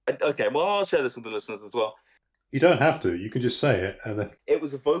Okay, well, I'll share this with the listeners as well. You don't have to. You can just say it, and then It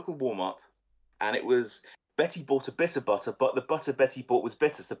was a vocal warm-up, and it was Betty bought a bitter butter, but the butter Betty bought was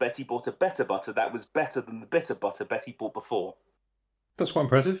bitter, so Betty bought a better butter that was better than the bitter butter Betty bought before. that's quite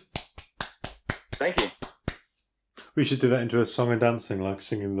impressive. Thank you. We should do that into a song and dancing, like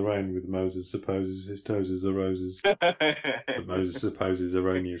Singing in the Rain with Moses supposes his toes are roses, but Moses supposes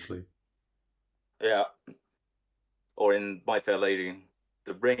erroneously. Yeah. Or in My Fair Lady,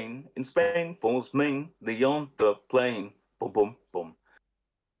 the rain in Spain falls mainly on the plain. Boom, boom, boom.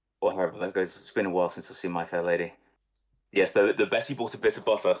 Or however that goes. It's been a while since I've seen My Fair Lady. Yes, the Betty bought a bit of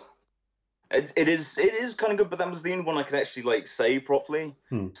butter. It is kind of good, but that was the only one I could actually say properly.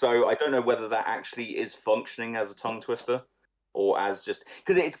 So I don't know whether that actually is functioning as a tongue twister, or as just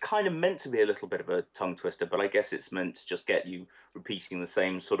because it's kind of meant to be a little bit of a tongue twister, but I guess it's meant to just get you repeating the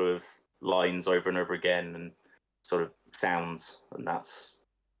same sort of lines over and over again and sort of sounds, and that's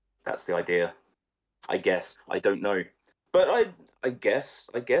the idea. I guess I don't know, but I guess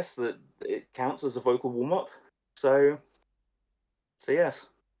that it counts as a vocal warm up. So yes.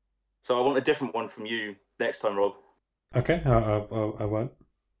 So I want a different one from you next time, Rob. Okay, I won't.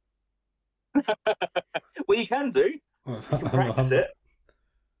 Well, you can do. You can practice it.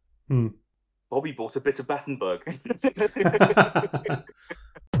 Bobby bought a bit of Battenberg. Are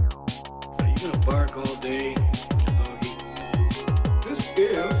you gonna bark all day, doggy? This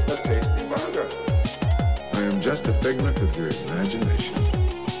is a tasty burger. I am just a figment of your imagination.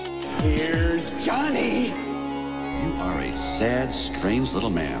 Here's Johnny! You are a sad, strange little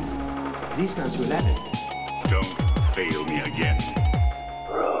man. These guys were Latin. Don't fail me again.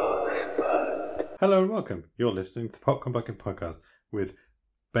 Rosebud. Hello and welcome. You're listening to the Popcorn Bucket Podcast with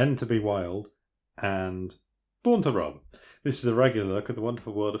Ben to be Wild and Born to Rob. This is a regular look at the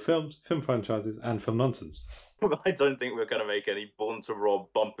wonderful world of films, film franchises, and film nonsense. I don't think we're going to make any Born to Rob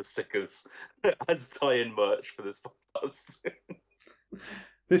bumper stickers as tie-in merch for this podcast.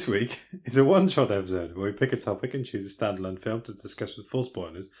 This week is a one-shot episode where we pick a topic and choose a standalone film to discuss with full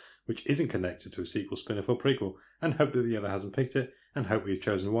spoilers, which isn't connected to a sequel, spin-off or prequel, and hope that the other hasn't picked it, and hope we've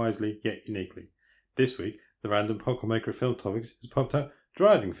chosen wisely, yet uniquely. This week, the random popcorn maker of film topics has popped out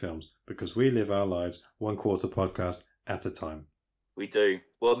driving films, because we live our lives 1/4 podcast at a time. We do.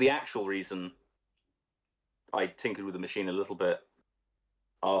 Well, the actual reason I tinkered with the machine a little bit,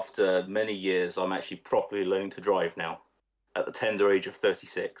 after many years, I'm actually properly learning to drive now. At the tender age of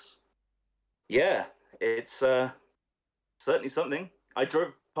 36. Yeah, it's certainly something. I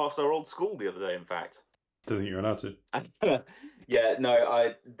drove past our old school the other day, in fact. Don't think you're allowed to. Yeah,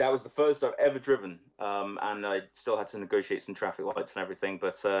 no, that was the first I've ever driven, and I still had to negotiate some traffic lights and everything.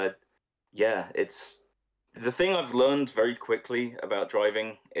 But yeah, it's the thing I've learned very quickly about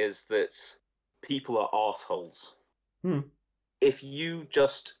driving is that people are assholes. If you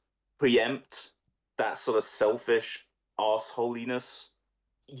just preempt that sort of selfish arseholiness,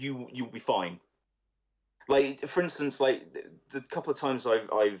 you'll be fine. Like, for instance, like the couple of times I've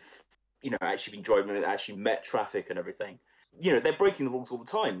actually been driving and actually met traffic and everything, they're breaking the rules all the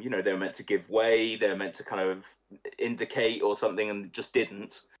time. They're meant to give way, they're meant to kind of indicate or something, and just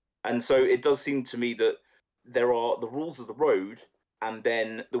didn't. And so it does seem to me that there are the rules of the road and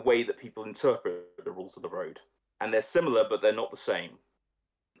then the way that people interpret the rules of the road, and they're similar but they're not the same.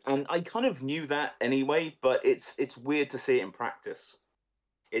 And I kind of knew that anyway, but it's weird to see it in practice.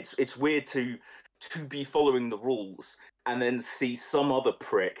 It's weird to be following the rules and then see some other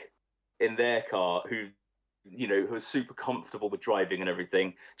prick in their car who is super comfortable with driving and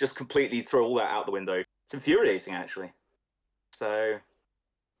everything, just completely throw all that out the window. It's infuriating, actually. So,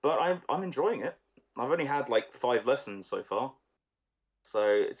 but I'm enjoying it. I've only had 5 lessons so far, so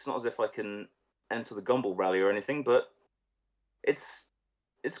it's not as if I can enter the Gumball Rally or anything, but it's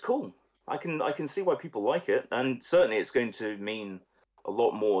cool. I can see why people like it, and certainly it's going to mean a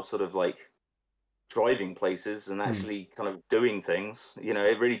lot more sort of driving places and actually kind of doing things.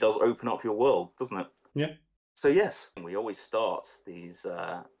 It really does open up your world, doesn't it? Yeah. So yes, we always start these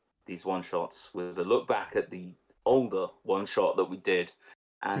one shots with a look back at the older one shot that we did,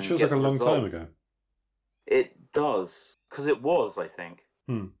 and it feels like a long time ago. It does, because it was, I think.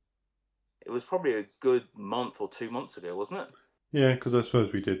 It was probably a good month or 2 months ago, wasn't it? Yeah, because I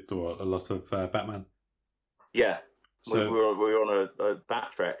suppose we did a lot of Batman. Yeah, so, we were on a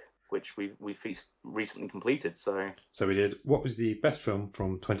backtrack, which we recently completed. So we did. What was the best film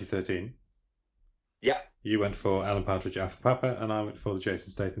from 2013? Yeah. You went for Alan Partridge, Alpha Papa, and I went for the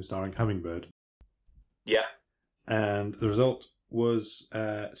Jason Statham starring Hummingbird. Yeah. And the result was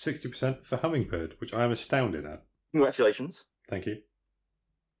 60% for Hummingbird, which I am astounded at. Congratulations. Thank you.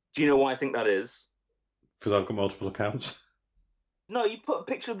 Do you know why I think that is? Because I've got multiple accounts. No, you put a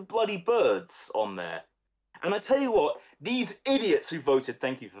picture of the bloody birds on there. And I tell you what, these idiots who voted,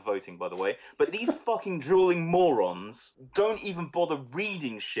 thank you for voting, by the way, but these fucking drooling morons don't even bother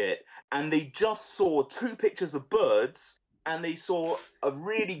reading shit, and they just saw 2 pictures of birds, and they saw a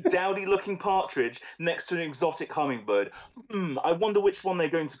really dowdy-looking partridge next to an exotic hummingbird. I wonder which one they're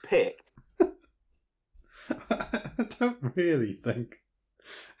going to pick. I don't really think.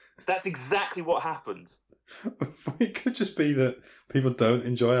 That's exactly what happened. It could just be that people don't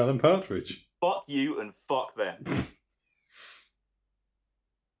enjoy Alan Partridge. Fuck you and fuck them.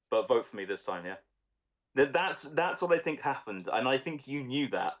 But vote for me this time, yeah? That's what I think happened, and I think you knew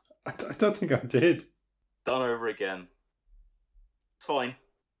that. I don't think I did. Done over again. It's fine.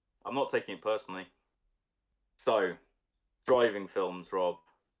 I'm not taking it personally. So, driving films, Rob.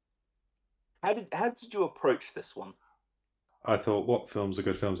 How did you approach this one? I thought, what films are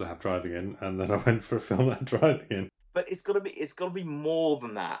good films that have driving in? And then I went for a film that had driving in. But it's gotta be more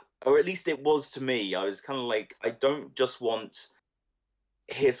than that. Or at least it was to me. I was kind of like, I don't just want,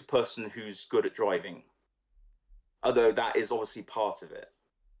 here's a person who's good at driving. Although that is obviously part of it.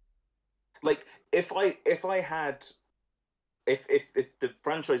 Like, if the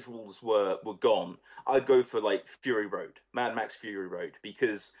franchise rules were gone, I'd go for like Fury Road, Mad Max Fury Road,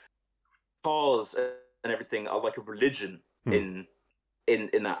 because cars and everything are like a religion in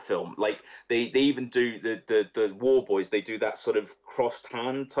that film. Like they even do the War Boys, they do that sort of crossed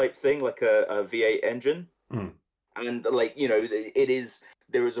hand type thing, like a V8 engine. And like, you know,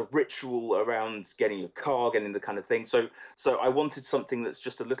 there is a ritual around getting a car, getting the kind of thing. So I wanted something that's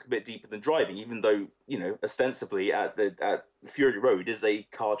just a little bit deeper than driving, even though, you know, ostensibly at Fury Road is a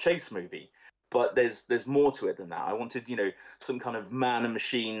car chase movie. But there's more to it than that. I wanted, you know, some kind of man and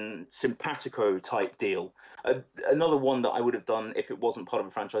machine simpatico type deal. Another one that I would have done if it wasn't part of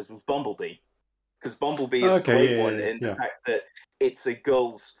a franchise was Bumblebee. Because Bumblebee is a great one in the fact that it's a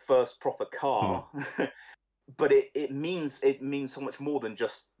girl's first proper car. But it means so much more than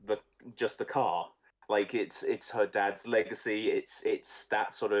just the car. Like it's her dad's legacy. It's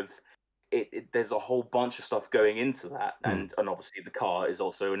that sort of there's a whole bunch of stuff going into that, and obviously the car is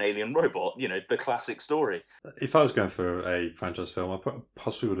also an alien robot. You know, the classic story. If I was going for a franchise film, I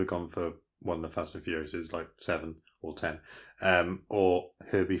possibly would have gone for one of the Fast and Furiouses, like 7 or 10, or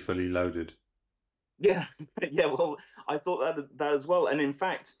Herbie Fully Loaded. Yeah, yeah. Well, I thought that as well. And in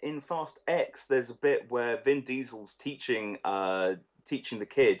fact, in Fast X, there's a bit where Vin Diesel's teaching the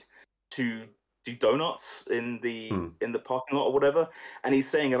kid to do donuts in the parking lot or whatever, and he's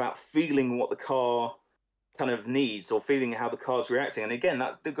saying about feeling what the car kind of needs or feeling how the car's reacting. And again,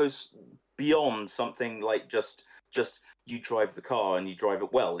 that goes beyond something like just you drive the car and you drive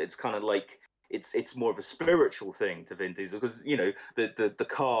it well. It's kind of like it's more of a spiritual thing to Vin Diesel, because you know the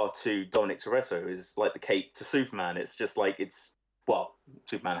car to Dominic Toretto is like the cape to Superman. It's just like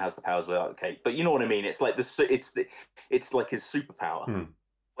Superman has the powers without the cape, but you know what I mean. It's like it's like his superpower.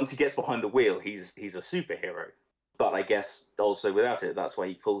 Once he gets behind the wheel, he's a superhero. But I guess also without it, that's why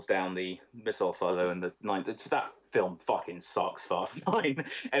he pulls down the missile silo in the 9th. That film fucking sucks, Fast 9.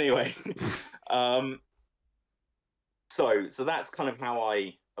 Anyway, so that's kind of how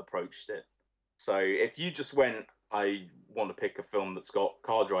I approached it. So if you just went, I want to pick a film that's got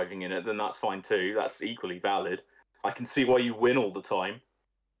car driving in it, then that's fine too. That's equally valid. I can see why you win all the time.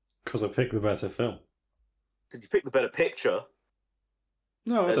 Because I picked the better film. Because you picked the better picture.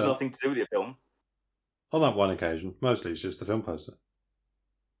 No, there's nothing to do with your film. On that one occasion, mostly it's just the film poster.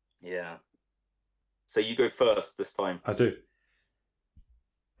 Yeah. So you go first this time. I do.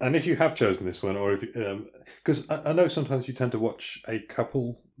 And if you have chosen this one, or if because I know sometimes you tend to watch a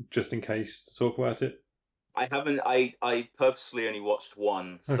couple just in case to talk about it. I haven't. I purposely only watched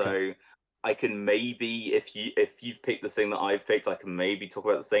one, so I can maybe if you've picked the thing that I've picked, I can maybe talk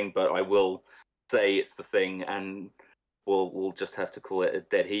about the thing, but I will say it's the thing, and we'll just have to call it a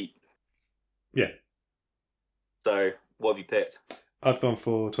dead heat. Yeah. So what have you picked? I've gone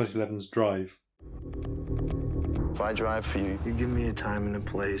for 2011's Drive. If I drive for you, you give me a time and a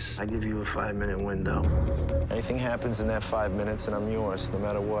place. I give you a 5-minute window. Anything happens in that 5 minutes and I'm yours, no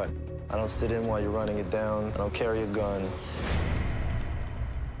matter what. I don't sit in while you're running it down. I don't carry a gun.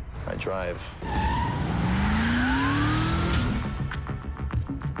 I drive.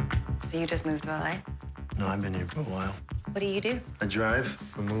 So you just moved to LA? No, I've been here for a while. What do you do? I drive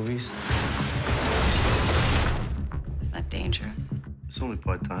for movies. Isn't that dangerous? It's only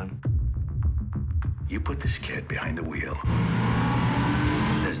part-time. You put this kid behind the wheel.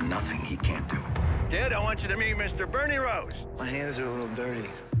 There's nothing he can't do. Kid, I want you to meet Mr. Bernie Rose. My hands are a little dirty.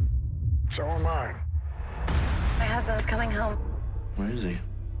 So am I. My husband's coming home. Where is he?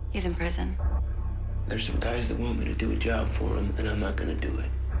 He's in prison. There's some guys that want me to do a job for them, and I'm not gonna do it.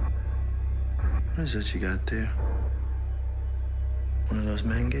 What is that you got there? One of those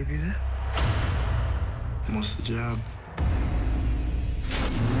men gave you that? And what's the job?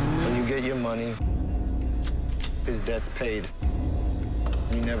 When you get your money, his debt's paid.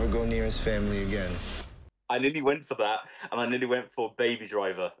 You never go near his family again. I nearly went for that, and I nearly went for Baby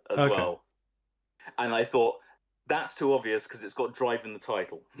Driver as well. And I thought, that's too obvious because it's got Drive in the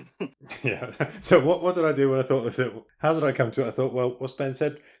title. Yeah. So what did I do when I thought of it? How did I come to it? I thought, well, what's Ben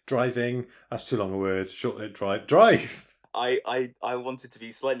said? Driving. That's too long a word. Shorten it. Drive. I wanted to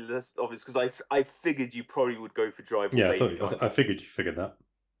be slightly less obvious because I figured you probably would go for Drive. Yeah, Baby I figured you figured that.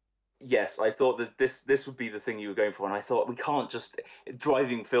 Yes, I thought that this would be the thing you were going for, and I thought we can't just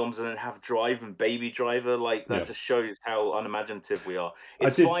driving films and then have Drive and Baby Driver. Like that just shows how unimaginative we are.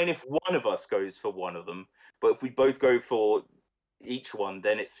 It's fine if one of us goes for one of them, but if we both go for each one,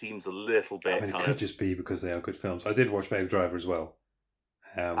 then it seems a little bit. I mean, it could just be because they are good films. I did watch Baby Driver as well,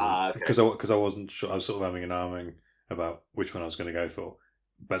 okay. because I wasn't sure. I was sort of umming and ahhing about which one I was going to go for.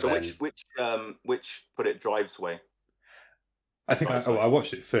 But so then, which put it Drive's way? I think I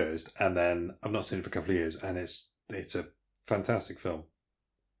watched it first, and then I've not seen it for a couple of years, and it's a fantastic film.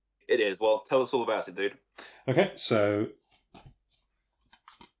 It is. Well, tell us all about it, dude. Okay, so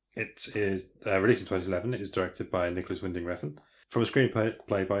it is released in 2011. It is directed by Nicholas Winding Refn, from a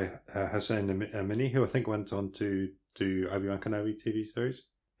screenplay by Hossein Amini, who I think went on to do Obi-Wan Kenobi TV series.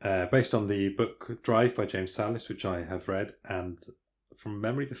 Based on the book Drive by James Sallis, which I have read, and from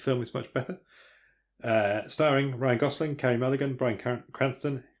memory, the film is much better. Starring Ryan Gosling, Carey Mulligan, Bryan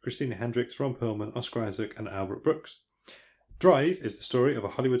Cranston, Christina Hendricks, Ron Perlman, Oscar Isaac, and Albert Brooks. Drive is the story of a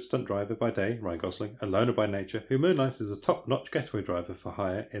Hollywood stunt driver by day, Ryan Gosling, a loner by nature, who moonlights as a top-notch getaway driver for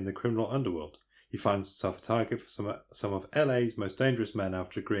hire in the criminal underworld. He finds himself a target for some of LA's most dangerous men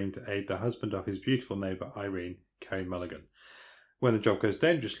after agreeing to aid the husband of his beautiful neighbour Irene, Carey Mulligan. When the job goes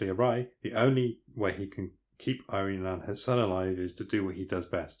dangerously awry, the only way he can keep Irene and her son alive is to do what he does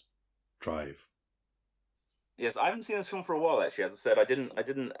best: drive. Yes, I haven't seen this film for a while. Actually, as I said, I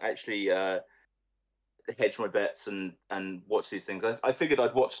didn't actually hedge my bets and watch these things. I figured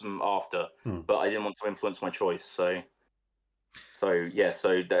I'd watch them after, but I didn't want to influence my choice. So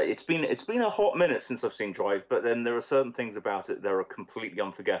it's been a hot minute since I've seen Drive. But then there are certain things about it that are completely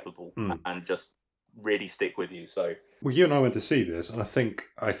unforgettable and just really stick with you. So well, you and I went to see this, and I think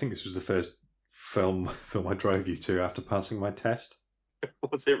this was the first film I drove you to after passing my test.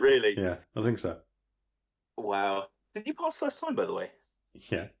 Was it really? Yeah, I think so. Wow. Did you pass first time, by the way?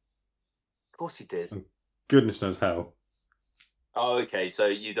 Yeah. Of course you did. Goodness knows how. Oh, okay. So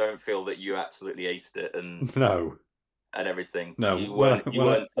you don't feel that you absolutely aced it and no, and everything. No, you weren't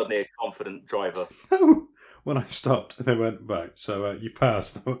suddenly a confident driver. No, when I stopped, they went back. So you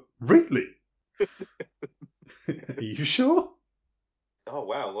passed. Really? Are you sure? Oh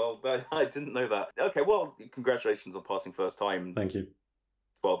wow. Well, I didn't know that. Okay. Well, congratulations on passing first time. Thank you.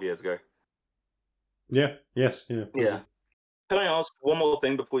 12 years ago. Yeah. Yes. Yeah. Probably. Yeah. Can I ask one more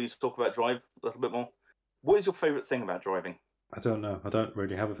thing before you talk about Drive a little bit more? What is your favourite thing about driving? I don't know. I don't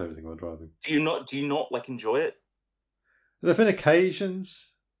really have a favourite thing about driving. Do you not like enjoy it? There've been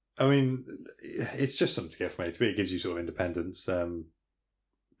occasions. I mean, it's just something to get from A to B. It gives you sort of independence.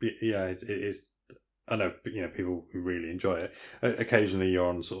 Yeah, it is. I know, people who really enjoy it. Occasionally, you're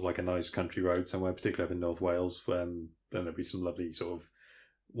on sort of like a nice country road somewhere, particularly up in North Wales. Then there'll be some lovely sort of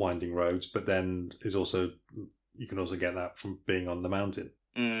winding roads. But then you can also get that from being on the mountain.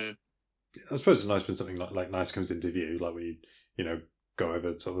 Mm. I suppose it's nice when something like nice comes into view, like when you go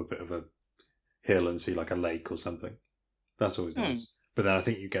over sort of a bit of a hill and see like a lake or something. That's always nice. But then I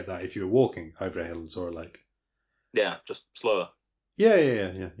think you get that if you were walking over a hill and saw a lake. Yeah, just slower.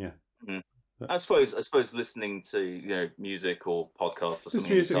 Yeah. Mm. I suppose listening to music or podcasts or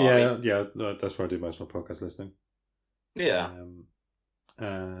something. Music, yeah. That's where I do most of my podcast listening. Yeah.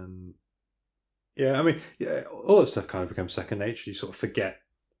 And yeah, I mean, all that stuff kind of becomes second nature. You sort of forget,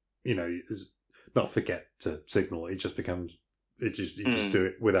 not forget to signal. It just becomes, you just do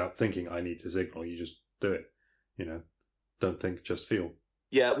it without thinking. I need to signal. You just do it. Don't think, just feel.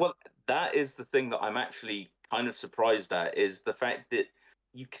 Yeah, well, that is the thing that I'm actually kind of surprised at, is the fact that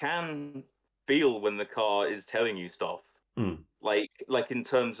you can feel when the car is telling you stuff. Like in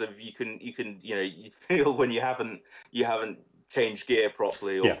terms of you you feel when you haven't changed gear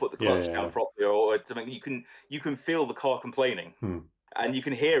properly or put the clutch down properly or something. You can feel the car complaining and you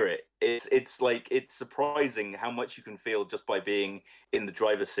can hear it. It's surprising how much you can feel just by being in the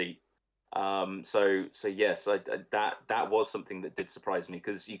driver's seat. So yes, that was something that did surprise me,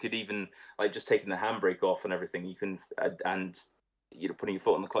 because you could even, like, just taking the handbrake off and everything, you can, and putting your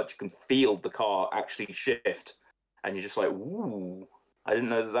foot on the clutch, you can feel the car actually shift, and you're just like, ooh, I didn't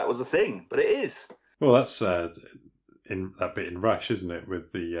know that was a thing, but it is. Well, that's in that bit in Rush, isn't it?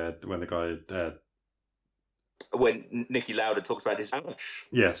 With the when the guy. When Nicky Lauda talks about his ouch.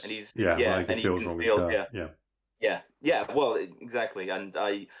 Yes. And he's like he feels wrong with the car. Yeah. Well, exactly, and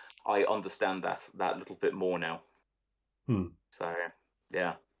I understand that little bit more now. So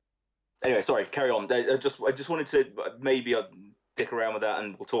yeah. Anyway, sorry. Carry on. I just wanted to maybe dick around with that,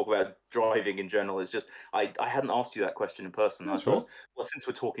 and we'll talk about driving in general. It's just I hadn't asked you that question in person. That's I thought, right. well, since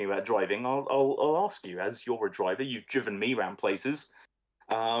we're talking about driving, I'll ask you, as you're a driver, you've driven me around places.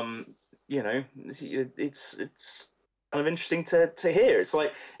 It's kind of interesting to hear. It's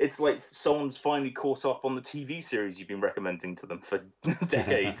like someone's finally caught up on the TV series you've been recommending to them for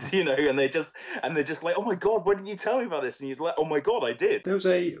decades, and they're just like, oh my god, why didn't you tell me about this? And you're like, oh my god, I did. There was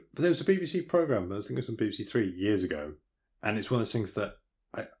a BBC program, I think it was on BBC 3 years ago, and it's one of those things that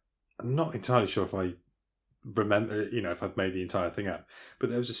I'm not entirely sure if I remember, if I've made the entire thing up. But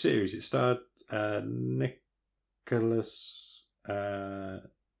there was a series. It starred Nicholas.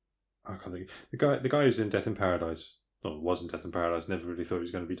 I can't think. The guy who's in Death in Paradise. Or was in Death in Paradise. Never really thought he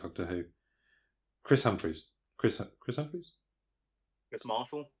was going to be Doctor Who. Chris Humphries. Chris Humphries? Chris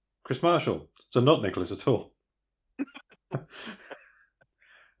Marshall. Chris Marshall. So not Nicholas at all.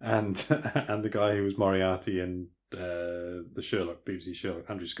 and the guy who was Moriarty in the Sherlock, BBC Sherlock,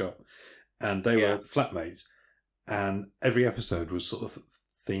 Andrew Scott. And they were flatmates. And every episode was sort of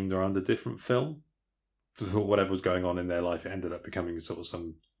themed around a different film. For whatever was going on in their life, it ended up becoming sort of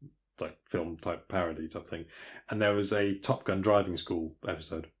some like film type parody type thing. And there was a Top Gun driving school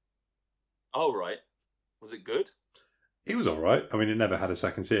episode. Oh, right. Was it good? It was all right. I mean, it never had a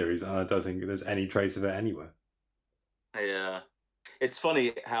second series, and I don't think there's any trace of it anywhere. Yeah. It's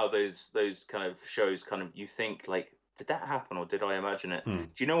funny how those kind of shows kind of, you think, like, did that happen or did I imagine it? Do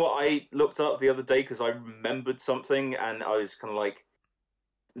you know what I looked up the other day? Because I remembered something and I was kind of like,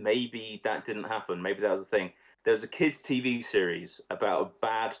 maybe that didn't happen. Maybe that was a thing. There's a kids' TV series about a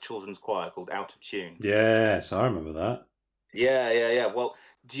bad children's choir called Out of Tune. Yes, I remember that. Yeah. Well,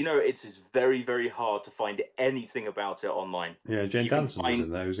 do you know, it's very, very hard to find anything about it online. Yeah, Jane Danson was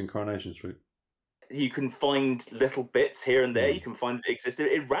in there, who's in Coronation Street. You can find little bits here and there. You can find it existed.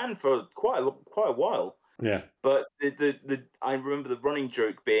 It ran for quite a while. Yeah. But I remember the running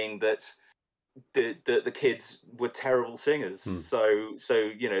joke being that the kids were terrible singers, so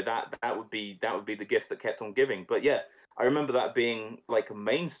that would be the gift that kept on giving. But yeah, I remember that being like a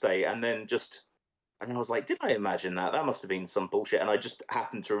mainstay, and I was like, did I imagine that? That must have been some bullshit. And I just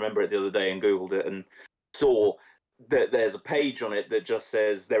happened to remember it the other day and googled it and saw that there's a page on it that just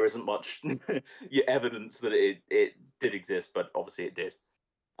says there isn't much evidence that it did exist, but obviously it did.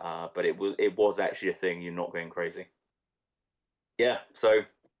 But it was actually a thing. You're not going crazy. Yeah. So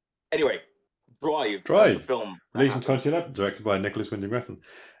anyway. Drive. A film. Released in 2011, directed by Nicholas Winding Refn.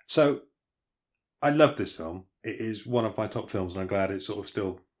 So, I love this film. It is one of my top films, and I'm glad it sort of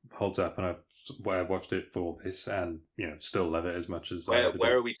still holds up. And I watched it for this, and still love it as much as.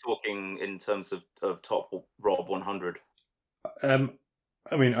 Where are we talking in terms of top Rob 100? I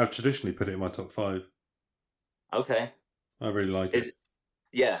mean, I've traditionally put it in my top 5. Okay. I really like it.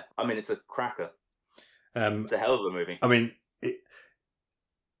 Yeah, I mean, it's a cracker. It's a hell of a movie. I mean,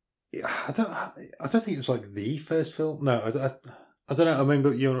 I don't think it was like the first film. No, I don't know. I mean,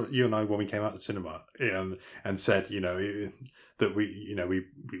 but you and I, when we came out of the cinema, and said, that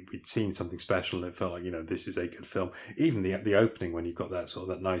we'd seen something special, and it felt like, this is a good film. Even the opening, when you've got that sort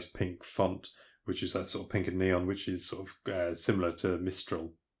of that nice pink font, which is that sort of pink and neon, which is sort of similar to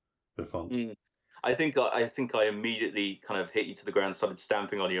Mistral, the font. I think I immediately kind of hit you to the ground, started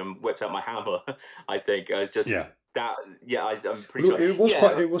stamping on you, and whipped out my hammer. I think I was just. Yeah. I'm pretty sure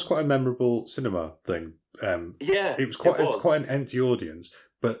it was quite a memorable cinema thing. It was quite an empty audience,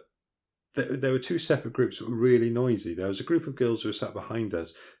 but there were two separate groups that were really noisy. There was a group of girls who were sat behind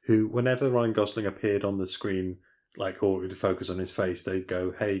us who, whenever Ryan Gosling appeared on the screen, or to focus on his face, they'd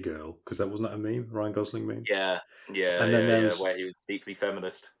go, "Hey, girl," because that wasn't a meme, Ryan Gosling meme. Yeah. And then there was where he was deeply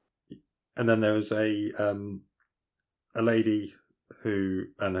feminist. And then there was a lady who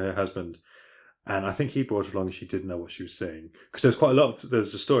and her husband. And I think he brought her along. She didn't know what she was saying, because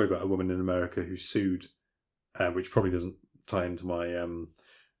there's a story about a woman in America who sued, which probably doesn't tie into my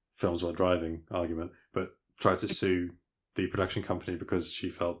films while driving argument, but tried to sue the production company because she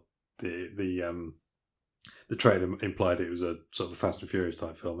felt the trailer implied it was a sort of a Fast and Furious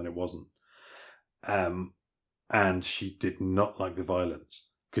type film, and it wasn't. And she did not like the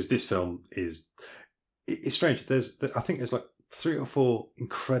violence, because this film it's strange. I think there's like 3 or 4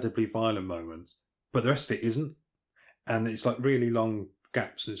 incredibly violent moments, but the rest of it isn't. and it's like really long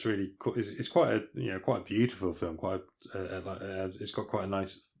gaps. It's really it's quite a beautiful film. It's got quite a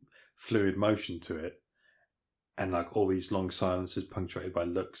nice fluid motion to it, and like all these long silences punctuated by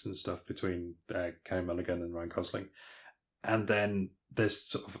looks and stuff between Carey Mulligan and Ryan Gosling, and then there's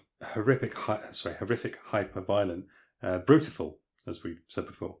sort of horrific, hyper-violent, brutiful, as we've said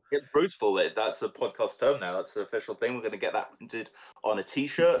before. Yeah, brutal. That's a podcast term now. That's the official thing. We're going to get that printed on a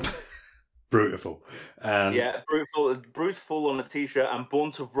T-shirt. Brutiful. Yeah, brutal on a T-shirt, and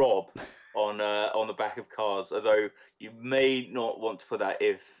Born to Rob on the back of cars. Although you may not want to put that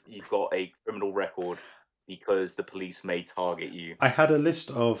if you've got a criminal record, because the police may target you. I had a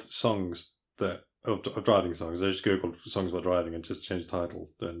list of songs of driving songs. I just googled songs about driving and just changed the title,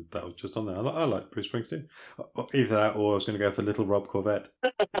 and that was just on there. I like Bruce Springsteen. Either that, or I was going to go for Little Rob Corvette.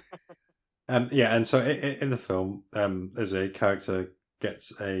 And so in the film, there's a character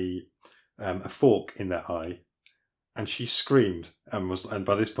gets a fork in their eye, and she screamed and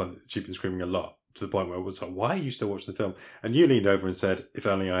by this point she'd been screaming a lot, to the point where it was like, "Why are you still watching the film?" And you leaned over and said, "If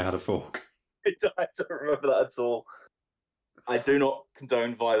only I had a fork." I don't remember that at all. I do not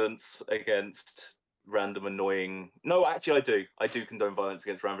condone violence against random annoying... No, actually I do. I do condone violence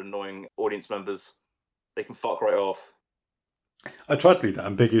against random annoying audience members. They can fuck right off. I tried to be that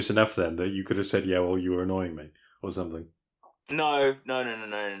ambiguous enough then that you could have said, "Yeah, well, you were annoying me," or something. No. No,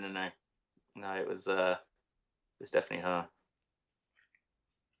 it was definitely her.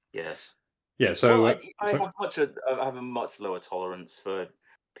 Yes. Yeah, so... I have a much lower tolerance for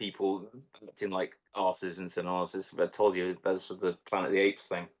people acting like arses and cinemas. I told you, that's the Planet of the Apes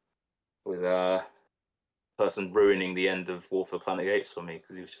thing, with a person ruining the end of War for the Planet of the Apes for me,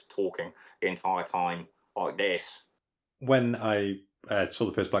 because he was just talking the entire time like this. When I saw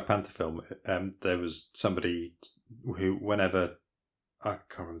the first Black Panther film, there was somebody who, whenever, I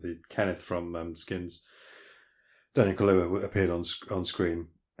can't remember, Kenneth from Skins, Daniel Kaluuya appeared on screen,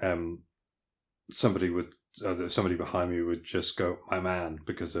 somebody behind me would just go, "My man,"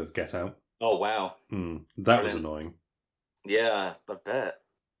 because of Get Out. Oh, wow. That was annoying. Yeah, I bet.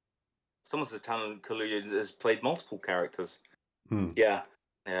 Someone said Daniel Kaluuya has played multiple characters. Yeah,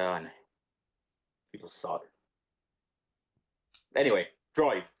 I know. People suck. Anyway,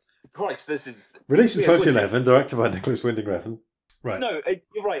 Drive. Christ, this is... Released in 2011, directed by Nicholas Winding Refn. Right. No,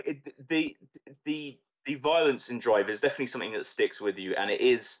 you're right. The violence in Drive is definitely something that sticks with you, and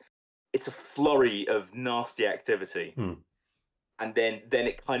it's a flurry of nasty activity. And then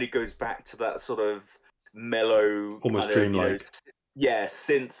it kind of goes back to that sort of mellow... Almost dreamlike.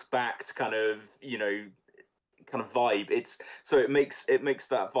 Synth-backed kind of vibe. It makes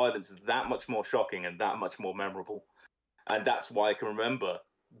that violence that much more shocking and that much more memorable. And that's why I can remember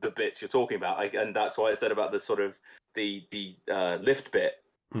the bits you're talking about. And that's why I said about the sort of the lift bit,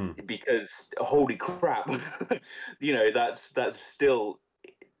 because holy crap,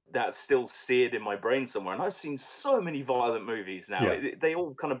 that's still seared in my brain somewhere. And I've seen so many violent movies now. Yeah. They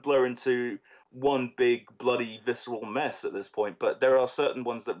all kind of blur into one big bloody visceral mess at this point. But there are certain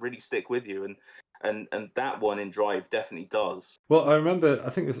ones that really stick with you, and that one in Drive definitely does. Well, I remember, I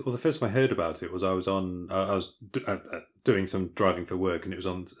think the first time I heard about it was I was doing some driving for work, and it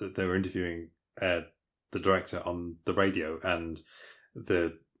was they were interviewing the director on the radio, and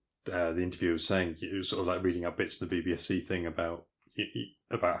the interviewer was saying, it was sort of like reading out bits of the BBFC thing about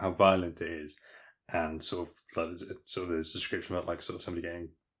how violent it is, and sort of there's a description about like sort of somebody getting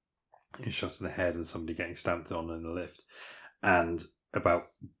shot in the head and somebody getting stamped on in a lift, and about,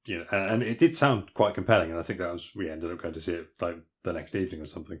 and it did sound quite compelling, and I think we ended up going to see it like the next evening or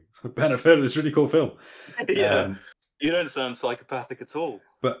something. Ben, I've heard of this really cool film. Yeah, you don't sound psychopathic at all.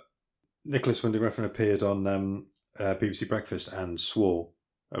 But Nicholas Winding Refn appeared on BBC Breakfast and swore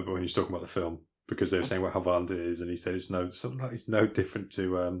when he was talking about the film, because they were saying how violent it is, and he said it's no different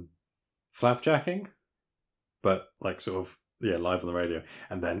to flapjacking, but like sort of live on the radio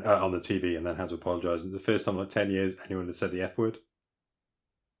and then on the TV, and then had to apologise. And the first time in like 10 years anyone had said the F word.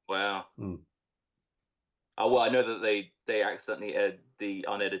 Wow. Oh, well, I know that they accidentally aired the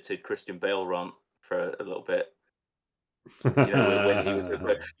unedited Christian Bale rant for a little bit. When he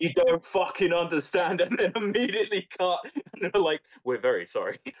was "You don't fucking understand," and then immediately cut. And they're like, "We're very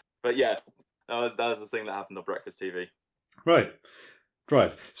sorry." But yeah, that was the thing that happened on Breakfast TV. Right.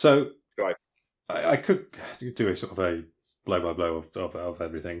 Drive. So Drive. I could do a sort of a blow by blow of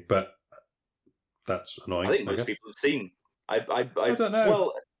everything, but that's annoying. I think most people have seen. I don't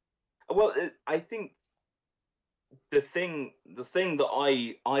know. Well, I think the thing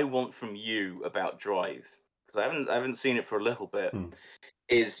that I want from you about Drive, because I haven't seen it for a little bit,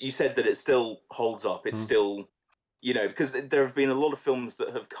 is you said that it still holds up. It's still You know, because there have been a lot of films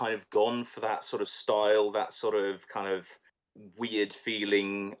that have kind of gone for that sort of style, that sort of kind of weird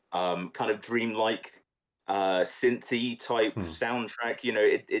feeling, kind of dreamlike, synthy type soundtrack. You know,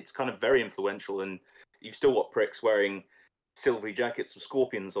 it's kind of very influential, and you've still got pricks wearing silvery jackets with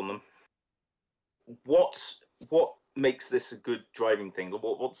scorpions on them. What makes this a good driving thing?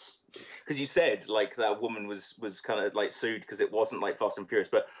 What's because you said like that woman was kind of like sued because it wasn't like Fast and Furious,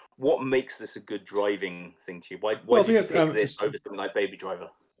 but what makes this a good driving thing to you? Why do you pick this over something like Baby Driver?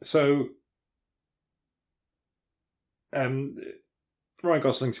 So, Ryan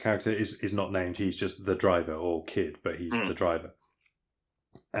Gosling's character is not named. He's just the driver or kid, but he's the driver,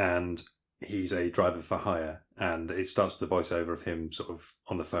 and he's a driver for hire. And it starts with the voiceover of him sort of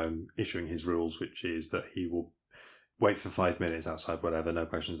on the phone issuing his rules, which is that he will wait for 5 minutes outside, whatever, no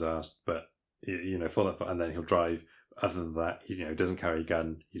questions asked, but, you know, follow up, and then he'll drive. Other than that, he, you know, doesn't carry a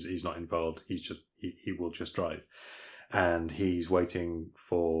gun. He's not involved. He will just drive. And he's waiting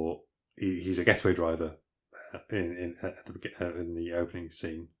for, he's a getaway driver in the opening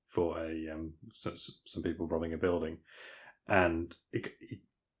scene for some people robbing a building. And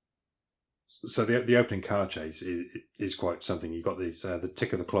so the opening car chase is quite something. You got this the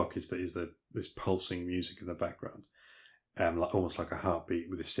tick of the clock is this pulsing music in the background, like almost like a heartbeat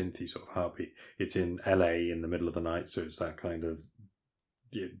with a synthy sort of heartbeat. It's in LA in the middle of the night, so it's that kind of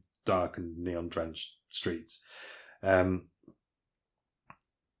dark and neon drenched streets.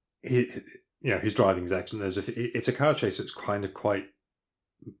 His driving is excellent. It's a car chase that's kind of quite,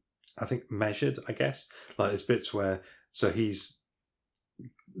 I think, measured. I guess like there's bits where he's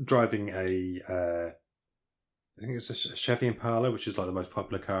driving I think it's a Chevy Impala, which is like the most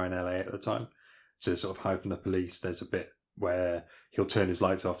popular car in LA at the time, to sort of hide from the police. There's a bit where he'll turn his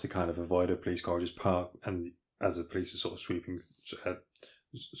lights off to kind of avoid a police car, or just park, and as the police are sort of sweeping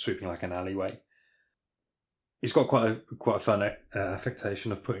like an alleyway. He's got quite a fun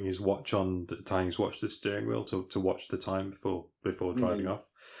affectation of putting his watch on, tying his watch to the steering wheel to watch the time before driving off.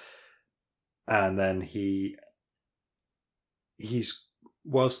 And then he's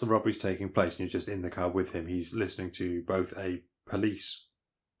whilst the robbery's taking place and you're just in the car with him, he's listening to both a police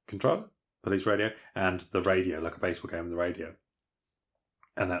radio, and the radio, like a baseball game on the radio.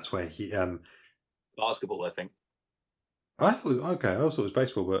 And that's where he... basketball, I think. I thought it was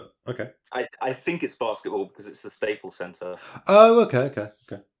baseball, but okay. I think it's basketball because it's the Staples Center. Oh, okay.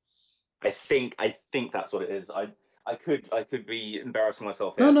 I think that's what it is. I could be embarrassing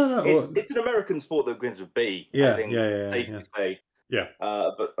myself here. No. It's an American sport that begins with B. Yeah, I think safe to say. Yeah.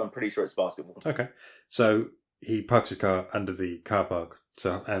 But I'm pretty sure it's basketball. Okay. So he parks his car under the car park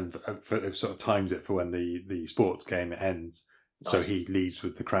and sort of times it for when the sports game ends. Nice. So he leaves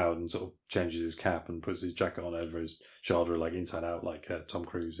with the crowd and sort of changes his cap and puts his jacket on over his shoulder, like inside out, like Tom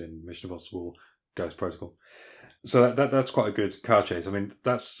Cruise in Mission Impossible Ghost Protocol. So that's quite a good car chase. I mean,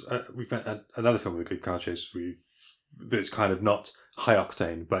 that's we've met another film with a good car chase. That's kind of not high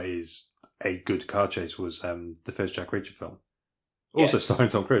octane, but is a good car chase. Was the first Jack Reacher film, also starring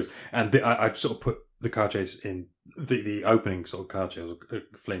Tom Cruise, and I sort of put the car chase in the opening sort of car chase,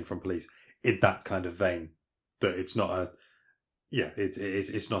 fleeing from police, in that kind of vein. That it's not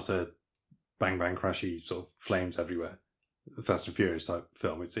it's not a bang bang crashy sort of flames everywhere, Fast and Furious type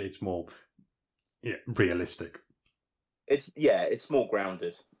film. It's more realistic. It's more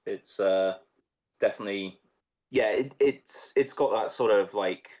grounded. It's definitely it's got that sort of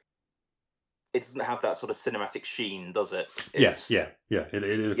like, it doesn't have that sort of cinematic sheen, does it?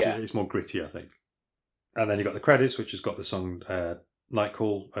 It's more gritty, I think. And then you got the credits, which has got the song Night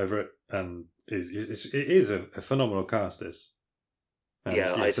Call over it, and it is a phenomenal cast. This.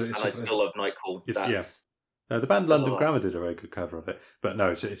 I still love Night Call. The band London Grammar did a very good cover of it, but no,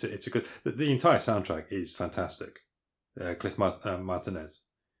 it's a good. The entire soundtrack is fantastic. Cliff Martinez.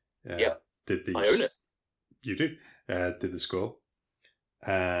 Did the. I own it. You do. Did the score,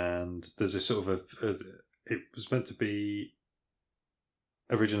 and there's a sort of it was meant to be.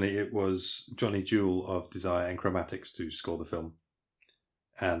 Originally, it was Johnny Jewell of Desire and Chromatics to score the film,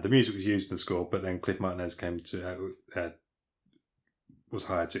 and the music was used in the score. But then Cliff Martinez was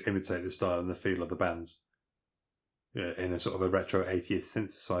hired to imitate the style and the feel of the bands in a sort of a retro 80th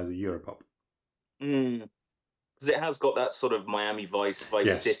synthesizer Europop. Because it has got that sort of Miami Vice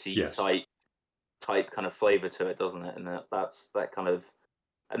City type kind of flavour to it, doesn't it? And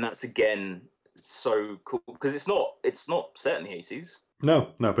that's again so cool because it's not set in the 80s.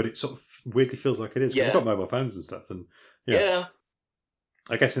 No, but it sort of weirdly feels like it is because it's got mobile phones and stuff, and I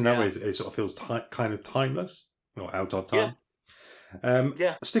guess in that way it sort of feels kind of timeless or out of time.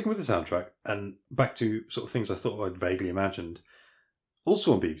 Sticking with the soundtrack and back to sort of things I thought I'd vaguely imagined.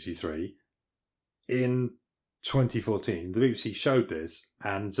 Also on BBC Three, in 2014, the BBC showed this,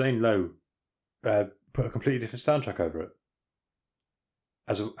 and Zane Lowe put a completely different soundtrack over it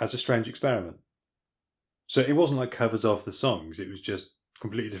as a strange experiment. So it wasn't like covers of the songs; it was just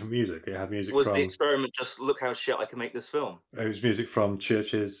completely different music. It had music. Was from... the experiment just look how shit I can make this film? It was music from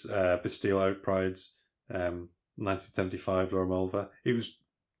Churches, Bastille Outrides, 1975, Laura Mulver. It was,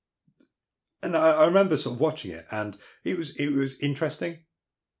 and I remember sort of watching it, and it was interesting.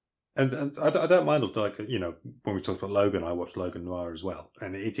 And I don't mind, like, you know, when we talked about Logan, I watched Logan Noir as well,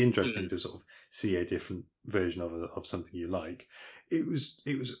 and it's interesting to sort of see a different version of something you like. It was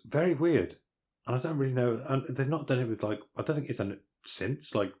very weird, and I don't really know. And they've not done it with, like, I don't think it's done it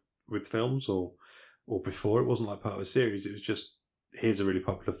since, like with films or before. It wasn't like part of a series. It was just, here's a really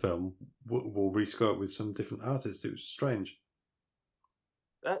popular film. We'll rescore it with some different artists. It was strange.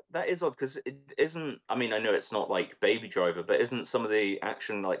 That is odd, because it isn't. I mean, I know it's not like Baby Driver, but isn't some of the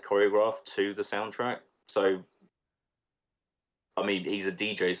action like choreographed to the soundtrack? So, I mean, he's a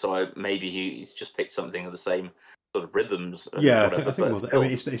DJ, so maybe he's just picked something of the same sort of rhythms. Yeah, I think I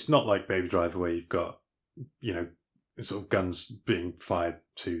mean, it's not like Baby Driver where you've got, you know, sort of guns being fired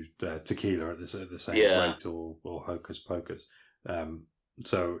to tequila at the same rate or Hocus Pocus.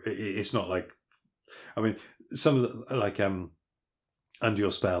 So it's not like, I mean, some of the, like Under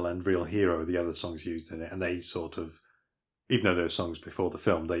Your Spell and Real Hero, the other songs used in it, and they sort of, even though they were songs before the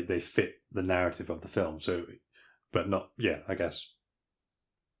film, they fit the narrative of the film. So, but not, I guess.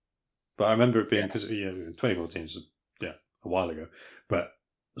 But I remember it being, because 2014 is a while ago, but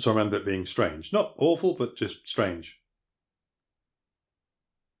so I remember it being strange, not awful, but just strange.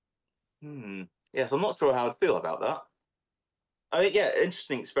 Yes, I'm not sure how I'd feel about that. I mean,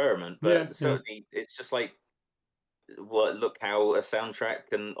 interesting experiment, but certainly it's just like, look how a soundtrack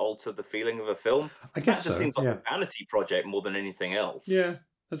can alter the feeling of a film. I guess that just so. seems like a vanity project more than anything else. Yeah,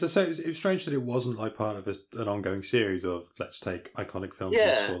 as I say, it was strange that it wasn't like part of an ongoing series of let's take iconic films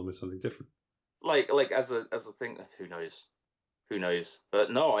and score them with something different. Like as a thing. Who knows?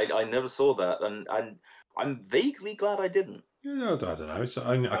 But no, I never saw that, and I'm vaguely glad I didn't. Yeah, I don't know. So,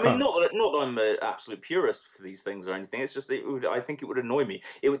 I mean, not that I'm an absolute purist for these things or anything. It's just I think it would annoy me.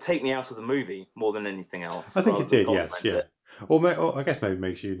 It would take me out of the movie more than anything else. I think it did, yes, yeah. Or I guess maybe it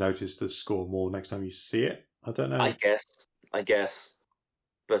makes you notice the score more next time you see it. I don't know. I guess.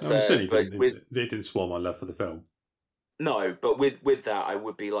 But it didn't spoil my love for the film. No, but with that, I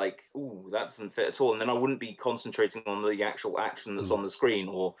would be like, ooh, that doesn't fit at all. And then I wouldn't be concentrating on the actual action that's on the screen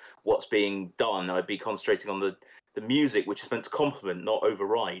or what's being done. I'd be concentrating on the music, which is meant to complement, not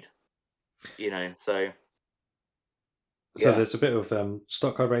override. You know, so... So there's a bit of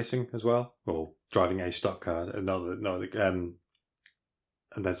stock car racing as well, or driving a stock car. And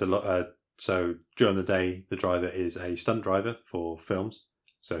there's a lot... so during the day, the driver is a stunt driver for films.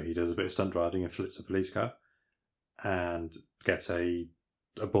 So he does a bit of stunt driving and flips a police car. And gets a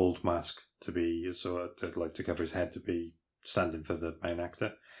bald mask to be to cover his head, to be standing for the main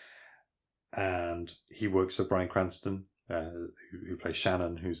actor. And he works for Bryan Cranston, who plays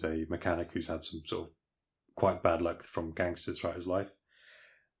Shannon, who's a mechanic who's had some sort of quite bad luck from gangsters throughout his life.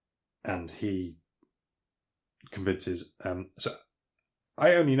 And he convinces. So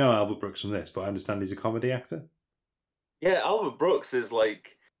I only know Albert Brooks from this, but I understand he's a comedy actor. Yeah, Albert Brooks is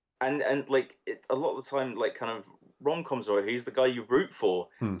like, and like a lot of the time, like kind of rom-coms, or he's the guy you root for.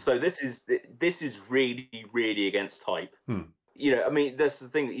 So this is really, really against type. You know, I mean, that's the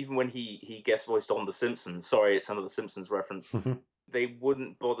thing. Even when he guest voiced on The Simpsons, sorry, it's another Simpsons reference. They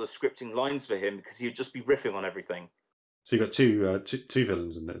wouldn't bother scripting lines for him because he'd just be riffing on everything. So you got two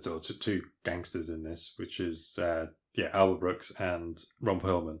villains in this, or two gangsters in this, which is Albert Brooks and Ron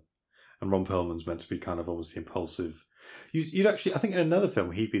Perlman. And Ron Perlman's meant to be kind of almost the impulsive. You'd actually, I think, in another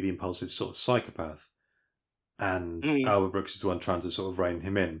film, he'd be the impulsive sort of psychopath. And Albert Brooks is the one trying to sort of rein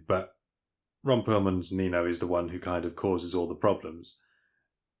him in. But Ron Perlman's Nino is the one who kind of causes all the problems.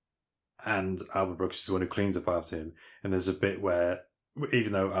 And Albert Brooks is the one who cleans up after him. And there's a bit where,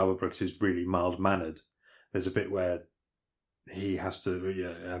 even though Albert Brooks is really mild-mannered, there's a bit where he has to,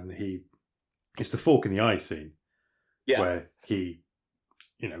 it's the fork in the eye scene. Yeah. Where he,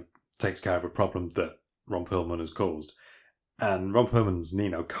 takes care of a problem that Ron Perlman has caused. And Ron Perlman's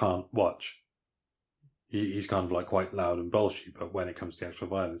Nino can't watch. He's kind of like quite loud and bolshy, but when it comes to actual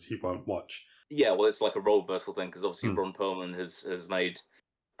violence, he won't watch. Yeah, well, it's like a role reversal thing, because obviously Ron Perlman has made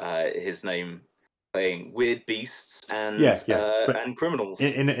his name playing weird beasts and and criminals.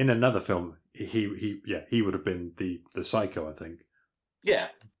 In another film, he would have been the psycho, I think. Yeah.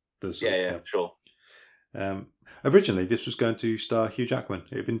 Sure. Originally, this was going to star Hugh Jackman.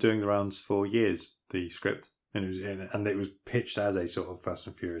 It had been doing the rounds for years, the script, and it was pitched as a sort of Fast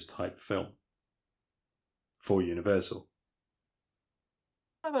and Furious type film. for Universal.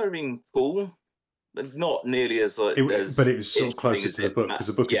 That would have been cool, but not nearly as like. But it was sort of closer as to the book, because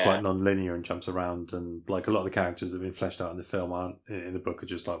the book is yeah. quite non-linear and jumps around, and like a lot of the characters that have been fleshed out in the film aren't in the book, are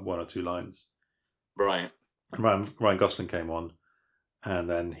just like one or two lines. Right. And Ryan Gosling came on, and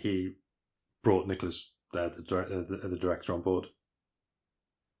then he brought Nicholas, the director, on board.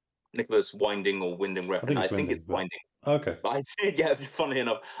 Nicholas Winding or Winding Refn. I think it's Winding. Okay. But I did, yeah, funny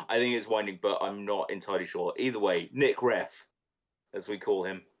enough, I think it's Winding, but I'm not entirely sure. Either way, Nick Ref, as we call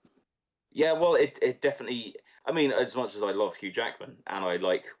him. Yeah, well, it definitely, I mean, as much as I love Hugh Jackman, and I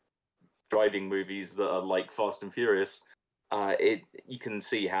like driving movies that are like Fast and Furious, you can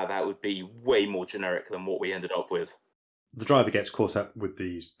see how that would be way more generic than what we ended up with. The driver gets caught up with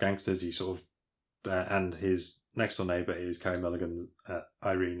these gangsters. He sort of, and his next door neighbour is Carey Mulligan,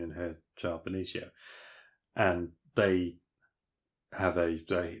 Irene, and her child Benicio, and they have a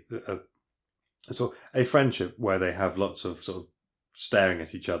friendship where they have lots of sort of staring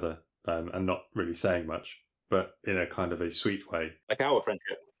at each other and not really saying much, but in a kind of a sweet way, like our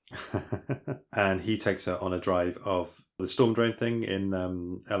friendship. And he takes her on a drive of the storm drain thing in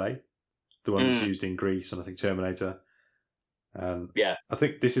LA, the one that's used in Grease and I think Terminator. Yeah, I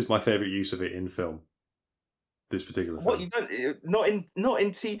think this is my favourite use of it in film. This particular film. What, you don't not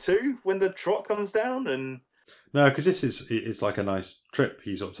in T2 when the truck comes down and no, because it's like a nice trip.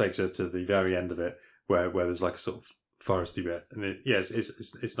 He sort of takes her to the very end of it where there's like a sort of foresty bit, and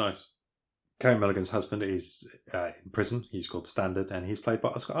it's nice. Carey Mulligan's husband is in prison. He's called Standard, and he's played by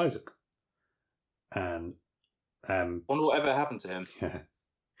Oscar Isaac. And wonder whatever happened to him. Yeah,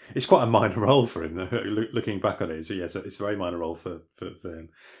 it's quite a minor role for him. Looking back on it, so yes, it's a very minor role for him.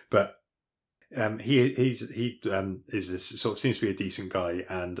 But he is this sort of seems to be a decent guy,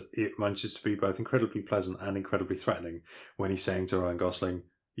 and it manages to be both incredibly pleasant and incredibly threatening when he's saying to Ryan Gosling,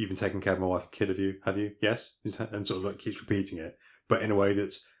 "You've been taking care of my wife and kid, have you? Yes," and sort of like keeps repeating it, but in a way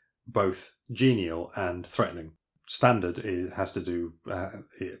that's both genial and threatening. Standard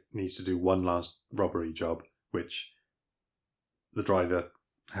it needs to do one last robbery job, which the driver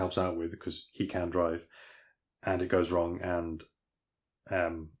helps out with because he can drive, and it goes wrong, and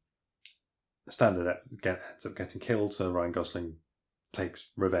Standard ends up getting killed, so Ryan Gosling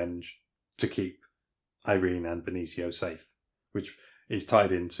takes revenge to keep Irene and Benicio safe, which is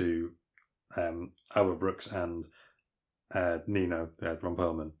tied into Albert Brooks and Nino, Ron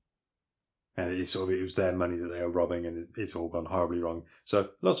Perlman. And it was their money that they were robbing, and it's all gone horribly wrong.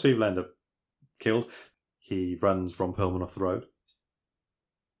 So lots of people end up killed. He runs Ron Perlman off the road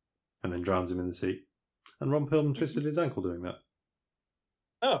and then drowns him in the sea. And Ron Perlman twisted his ankle doing that.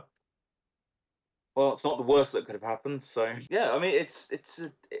 Oh. Well, it's not the worst that could have happened. So yeah, I mean, it's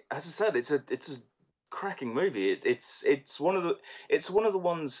as I said, it's a cracking movie. It's one of the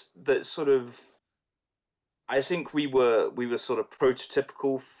ones that sort of, I think we were sort of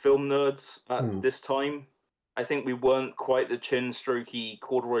prototypical film nerds at this time. I think we weren't quite the chin strokey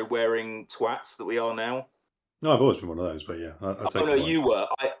corduroy wearing twats that we are now. No, I've always been one of those, but yeah, I take no, you were.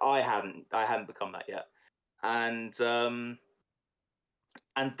 I hadn't become that yet, and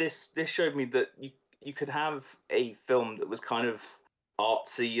this showed me that you could have a film that was kind of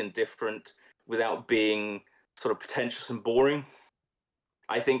artsy and different without being sort of pretentious and boring.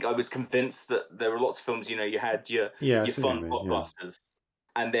 I think I was convinced that there were lots of films, you had your fun blockbusters,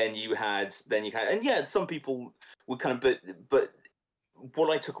 and then you had, and yeah, some people would kind of, but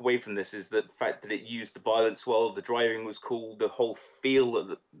what I took away from this is the fact that it used the violence well, the driving was cool, the whole feel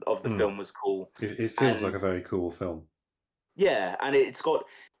of the film was cool. It feels like a very cool film. Yeah, and it's got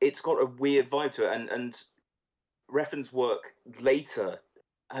a weird vibe to it, and Refn's work later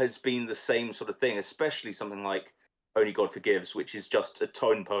has been the same sort of thing, especially something like Only God Forgives, which is just a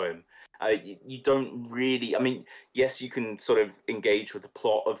tone poem. You don't really, I mean, yes, you can sort of engage with the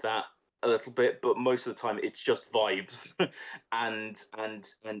plot of that a little bit, but most of the time it's just vibes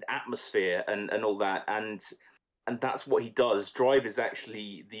and atmosphere and all that, and that's what he does. Drive is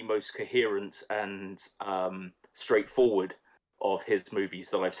actually the most coherent and straightforward of his movies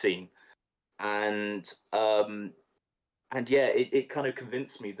that I've seen, and yeah, it kind of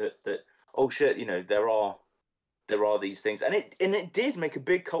convinced me that oh shit, there are these things, and it did make a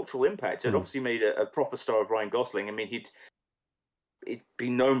big cultural impact. It obviously made a proper star of Ryan Gosling. I mean, he'd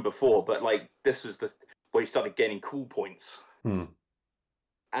been known before, but like this was where he started gaining cool points.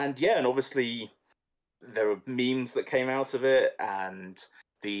 And yeah, and obviously there were memes that came out of it, and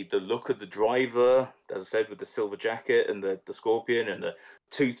the look of the driver, as I said, with the silver jacket and the scorpion and the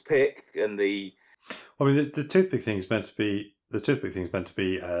toothpick and the. I mean, the toothpick thing is meant to be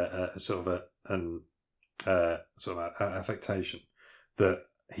a sort of an affectation that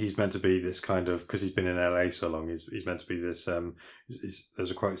he's meant to be this kind of, because he's been in LA so long, he's meant to be this,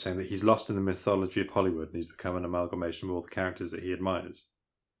 there's a quote saying that he's lost in the mythology of Hollywood and he's become an amalgamation of all the characters that he admires.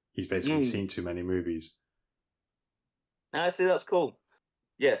 He's basically seen too many movies. I see, that's cool.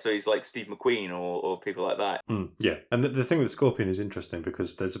 Yeah, so he's like Steve McQueen or people like that. Yeah, and the thing with Scorpion is interesting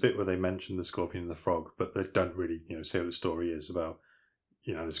because there's a bit where they mention the Scorpion and the Frog, but they don't really, say what the story is about,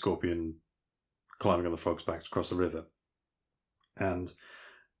 the Scorpion climbing on the Frog's back across the river. And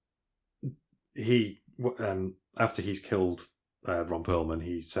he, after he's killed Ron Perlman,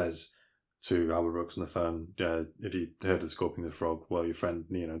 he says to Albert Brooks on the phone, "Have you heard of the Scorpion and the Frog? Well, your friend,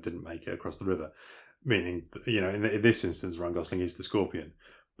 didn't make it across the river." Meaning, in this instance, Ryan Gosling is the Scorpion.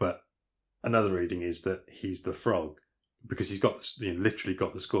 But another reading is that he's the Frog because he's got literally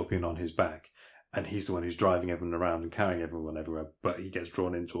got the Scorpion on his back, and he's the one who's driving everyone around and carrying everyone everywhere. But he gets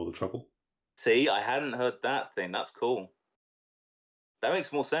drawn into all the trouble. See, I hadn't heard that thing. That's cool. That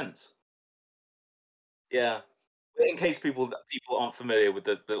makes more sense. Yeah. In case people aren't familiar with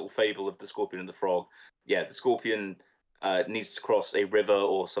the little fable of the Scorpion and the Frog, yeah, the Scorpion needs to cross a river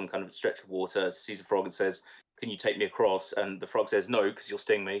or some kind of stretch of water, sees a frog and says, "Can you take me across?" And the frog says, "No, because you'll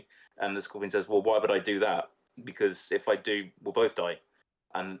sting me." And the Scorpion says, "Well, why would I do that? Because if I do, we'll both die."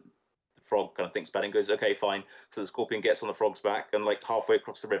 And the frog kind of thinks about it and goes, "Okay, fine." So the Scorpion gets on the frog's back, and like halfway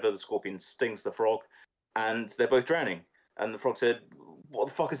across the river, the Scorpion stings the frog, and they're both drowning. And the frog said, "What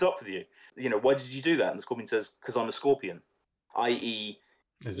the fuck is up with you? Why did you do that?" And the Scorpion says, "Because I'm a scorpion," i.e.,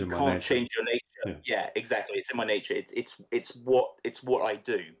 you can't change your nature. Yeah, exactly. It's in my nature. It's what I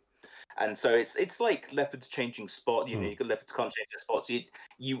do. And so it's like leopards changing spot. You got leopards can't change their spots.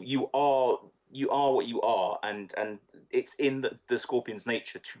 You are what you are, and it's in the Scorpion's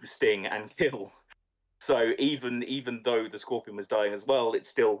nature to sting and kill. So even though the Scorpion was dying as well, it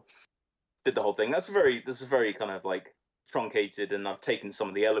still did the whole thing. This is very kind of like truncated, and I've taken some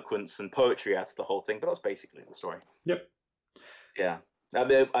of the eloquence and poetry out of the whole thing, but that's basically the story. Yep. Yeah.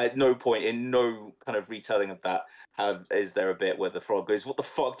 At no point in no kind of retelling of that is there a bit where the frog goes, "What the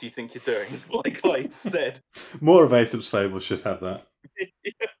fuck do you think you're doing?" Like I said. More of Aesop's Fables should have that.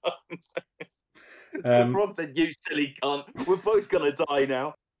 The frog said, "You silly cunt, we're both gonna die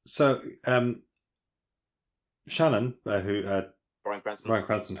now." So, Shannon, who Bryan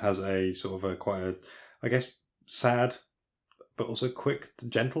Cranston has a sort of quite a, I guess, sad but also quick,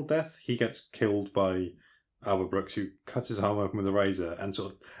 gentle death. He gets killed by Albert Brooks, who cuts his arm open with a razor, and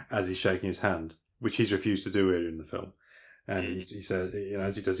sort of as he's shaking his hand, which he's refused to do earlier in the film. And he says,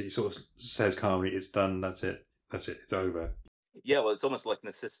 as he does it, he sort of says calmly, "It's done. That's it. It's over." Yeah, well, it's almost like an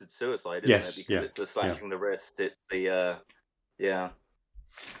assisted suicide, isn't it? Because it's the slashing the wrist. It's the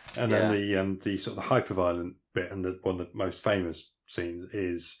And then the sort of the hyper-violent bit, and one of the most famous scenes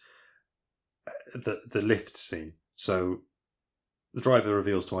is the lift scene. So the driver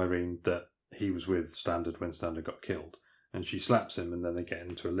reveals to Irene that he was with Standard when Standard got killed, and she slaps him, and then they get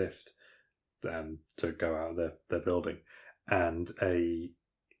into a lift to go out of their building, and a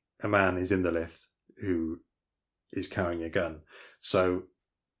man is in the lift who is carrying a gun. So,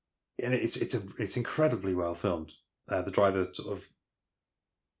 and it's incredibly well filmed. The driver sort of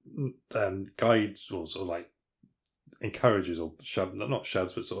guides or sort of like encourages or not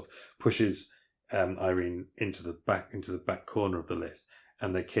shoves, but sort of pushes Irene into the back corner of the lift.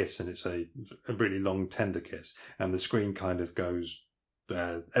 And they kiss, and it's a really long, tender kiss. And the screen kind of goes,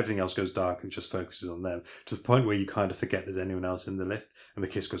 everything else goes dark and just focuses on them, to the point where you kind of forget there's anyone else in the lift, and the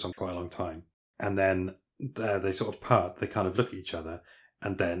kiss goes on quite a long time. And then they sort of part, they kind of look at each other,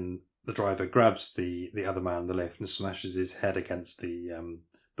 and then the driver grabs the other man in the lift and smashes his head against the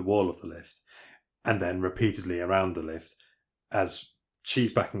wall of the lift, and then repeatedly around the lift as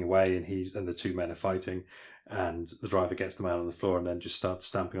she's backing away and the two men are fighting. And the driver gets the man on the floor and then just starts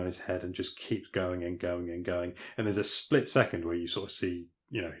stamping on his head and just keeps going and going and going. And there's a split second where you sort of see,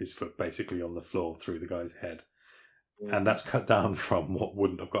 his foot basically on the floor through the guy's head. Yeah. And that's cut down from what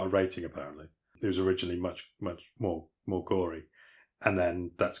wouldn't have got a rating, apparently. It was originally much, much more gory. And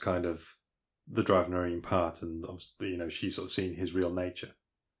then that's kind of the driving Irene part. And obviously, she's sort of seen his real nature.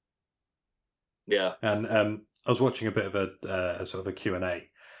 Yeah. And I was watching a bit of a sort of a Q&A,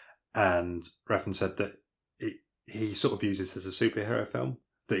 and Refn said that he sort of views this as a superhero film,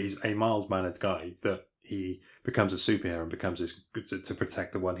 that he's a mild-mannered guy, that he becomes a superhero and becomes to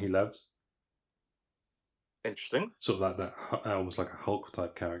protect the one he loves. Interesting. Sort of like that, almost like a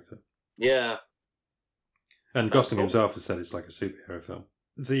Hulk-type character. Yeah. And Gosling himself has said it's like a superhero film.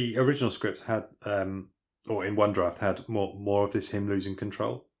 The original script had, or in one draft, had more of this him losing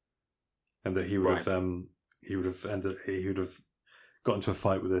control, and that he would have got into a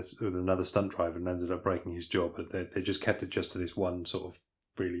fight with another stunt driver and ended up breaking his jaw, but they just kept it just to this one sort of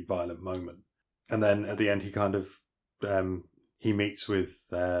really violent moment. And then at the end, he kind of he meets with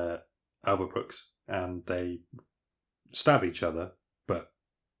Albert Brooks, and they stab each other, but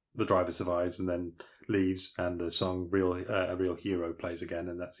the driver survives and then leaves, and the song "A Real Hero" plays again,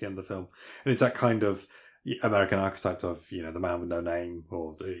 and that's the end of the film. And it's that kind of American archetype of, you know, the man with no name,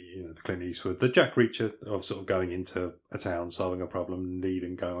 or the Clint Eastwood, the Jack Reacher of sort of going into a town, solving a problem,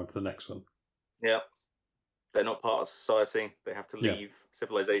 leaving, going on to the next one. Yeah. They're not part of society. They have to leave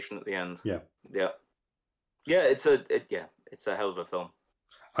civilization at the end. Yeah. Yeah. Yeah, it's a hell of a film.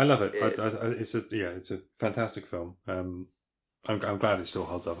 I love it. It's a fantastic film. I'm glad it still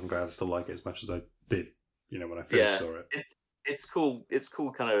holds up. I'm glad I still like it as much as I did, you know, when I first saw it. It's cool. It's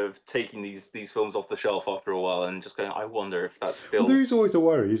cool, kind of taking these films off the shelf after a while and just going, I wonder if that's still. Well, there is always a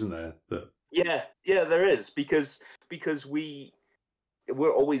worry, isn't there? Yeah, there is, because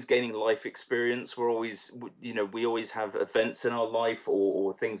we're always gaining life experience. We're always, you know, we always have events in our life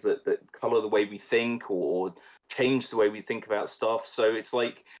or things that color the way we think or change the way we think about stuff. So it's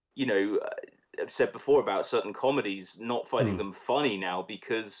like, you know, I've said before about certain comedies, not finding them funny now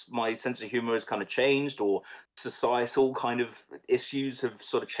because my sense of humor has kind of changed, or societal kind of issues have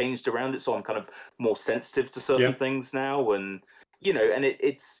sort of changed around it. So I'm kind of more sensitive to certain things now, and, you know, and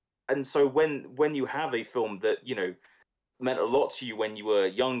and so when you have a film that, you know, meant a lot to you when you were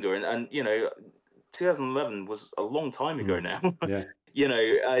younger, and you know, 2011 was a long time ago now. Yeah. You know,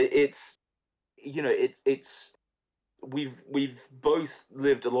 it's we've both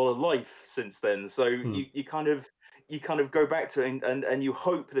lived a lot of life since then, so you kind of go back to it and you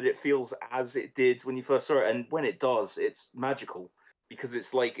hope that it feels as it did when you first saw it, and when it does, it's magical, because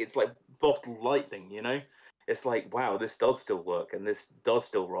it's like bottled lightning, you know. It's like, wow, this does still work and this does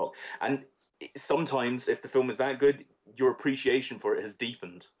still rock. And sometimes if the film is that good, your appreciation for it has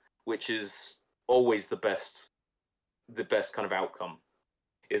deepened, which is always the best kind of outcome,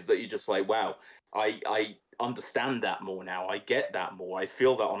 is that you're just like, wow, I understand that more now. I get that more. I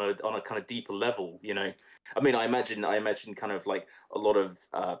feel that on a kind of deeper level, you know. I mean, I imagine kind of like a lot of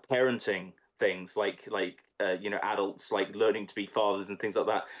parenting things, like you know, adults like learning to be fathers and things like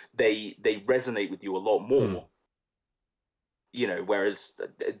that. They resonate with you a lot more. You know, whereas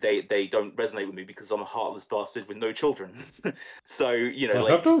they don't resonate with me because I'm a heartless bastard with no children. So, you know,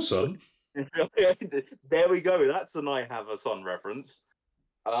 I have no son. There we go. That's an I have a son reference.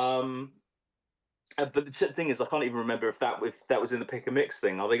 But the thing is, I can't even remember if that was in the pick and mix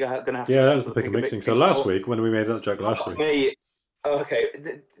thing. Are they going to have to? Yeah, that was the pick and mix thing. So last week, when we made that joke last week. Okay,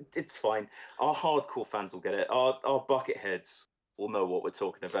 it's fine. Our hardcore fans will get it. Our bucket heads will know what we're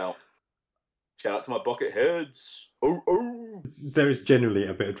talking about. Shout out to my bucket heads. Oh. There is generally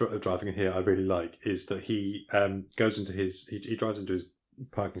a bit of driving in here I really like, is that he goes into he drives into his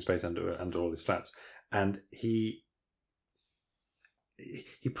parking space under all his flats, and he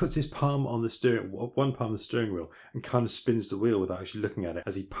puts his palm on the one palm on the steering wheel, and kind of spins the wheel without actually looking at it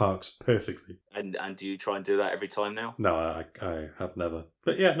as he parks perfectly. And do you try and do that every time now? No, I have never.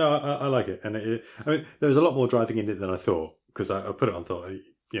 But yeah, no, I like it. And I mean, there's a lot more driving in it than I thought, because I put it on thought,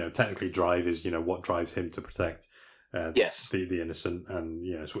 you know, technically drive is, you know, what drives him to protect the innocent, and,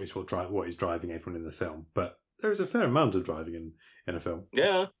 you know, it's what he's driving everyone in the film. But there is a fair amount of driving in a film.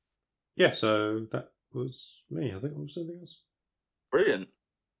 Yeah. Yeah, so that was me. I think there was something else. Brilliant.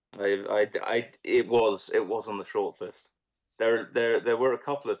 It was on the short list. There were a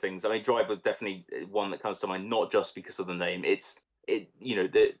couple of things. I mean, Drive was definitely one that comes to mind, not just because of the name. You know,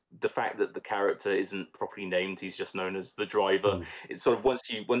 the fact that the character isn't properly named, he's just known as the driver. It's sort of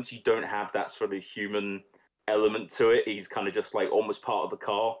once you don't have that sort of human element to it, he's kind of just like almost part of the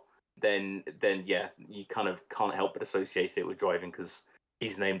car. Then yeah, you kind of can't help but associate it with driving because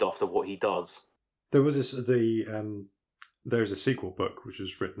he's named after what he does. There was there's a sequel book which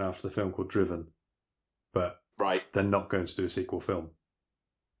was written after the film called Driven, but they're not going to do a sequel film.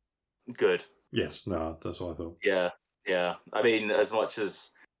 Good. Yes, no, that's what I thought. Yeah. I mean, as much as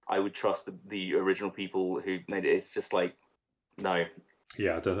I would trust the original people who made it, it's just like, no.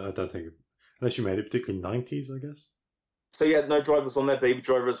 Yeah, I don't think, unless you made it particularly 90s, I guess. So yeah, no, Drive was on there, Baby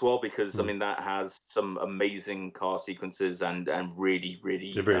Driver as well, because I mean that has some amazing car sequences and really it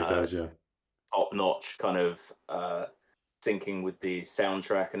really does, yeah, top notch kind of syncing with the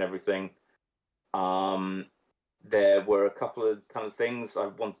soundtrack and everything. There were a couple of kind of things. I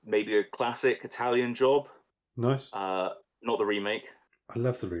want maybe a classic Italian Job. Nice. Not the remake. I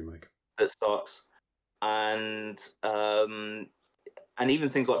love the remake. That sucks. And even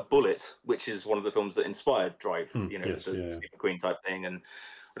things like Bullet, which is one of the films that inspired Drive, you know, the Super Queen type thing and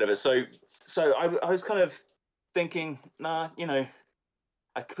whatever. So I was kind of thinking, nah, you know,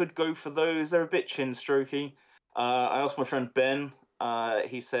 I could go for those. They're a bit chin strokey. I asked my friend Ben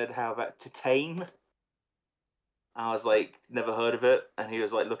he said, "How about Titane?" I was like, "Never heard of it," and he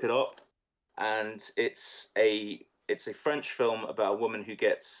was like, "Look it up." And it's a French film about a woman who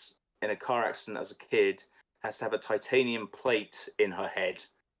gets in a car accident as a kid, has to have a titanium plate in her head,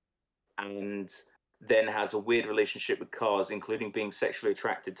 and then has a weird relationship with cars, including being sexually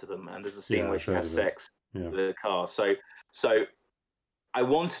attracted to them. And there's a scene where she has sex with a car. So I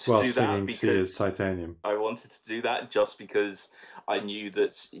wanted to do that because Sia's Titanium. I wanted to do that just because I knew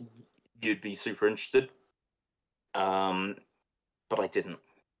that you'd be super interested. But I didn't.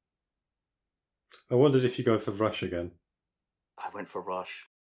 I wondered if you go for Rush again. I went for Rush.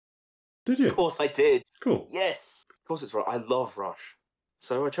 Did you? Of course I did. Cool. Yes. Of course it's Rush. I love Rush.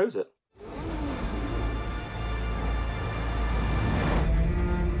 So I chose it.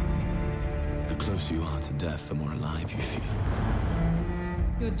 The closer you are to death, the more alive you feel.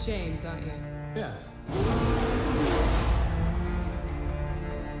 You're James, aren't you? Yes.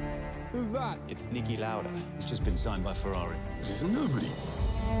 Who's that? It's Niki Lauda. He's just been signed by Ferrari. It isn't nobody.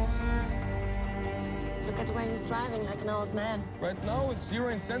 Look at the way he's driving, like an old man. Right now, with zero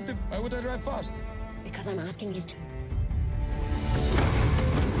incentive, why would I drive fast? Because I'm asking you to.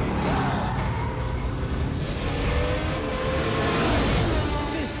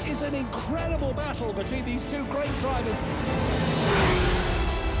 This is an incredible battle between these two great drivers.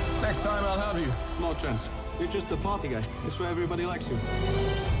 Next time, I'll have you. No chance. You're just a party guy. That's why everybody likes you.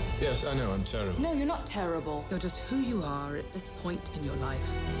 Yes, I know, I'm terrible. No, you're not terrible. You're just who you are at this point in your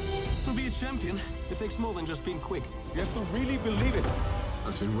life. To be a champion, it takes more than just being quick. You have to really believe it.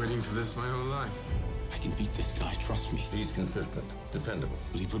 I've been waiting for this my whole life. I can beat this guy, trust me. He's consistent, dependable.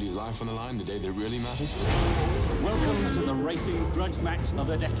 Will he put his life on the line the day that really matters? Welcome to the racing grudge match of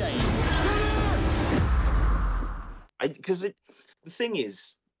the decade. Because the thing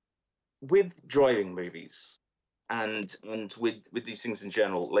is, with driving movies and with these things in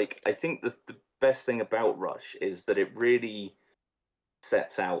general, like, I think the best thing about Rush is that it really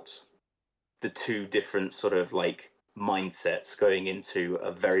sets out the two different sort of like mindsets going into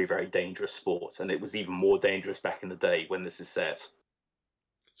a very, very dangerous sport. And it was even more dangerous back in the day when this is set.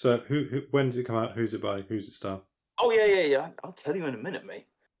 So who when does it come out? Who's it by? Who's it star? Oh, yeah. I'll tell you in a minute, mate.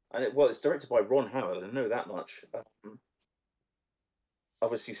 Well, it's directed by Ron Howard. I know that much.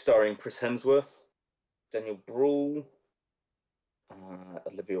 Obviously starring Chris Hemsworth, Daniel Bruhl,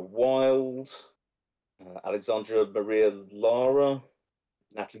 Olivia Wilde, Alexandra Maria Lara,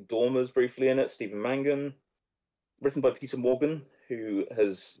 Natalie Dormer's briefly in it, Stephen Mangan. Written by Peter Morgan, who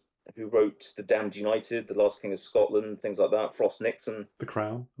wrote The Damned United, The Last King of Scotland, things like that. Frost Nixon. The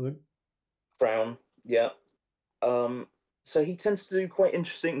Crown, I think. Crown, yeah. So he tends to do quite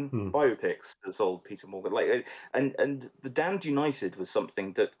interesting biopics, this old Peter Morgan. Like, and The Damned United was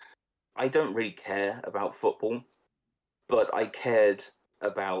something that I don't really care about football, but I cared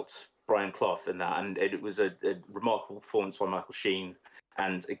about Brian Clough in that, and it was a remarkable performance by Michael Sheen.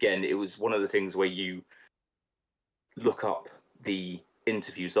 And again, it was one of the things where you look up the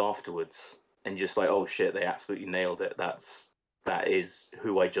interviews afterwards and just like, oh shit, they absolutely nailed it. That is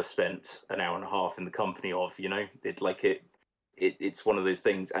who I just spent an hour and a half in the company of, you know? It's one of those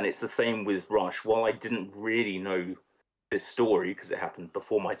things. And it's the same with Rush. While I didn't really know this story because it happened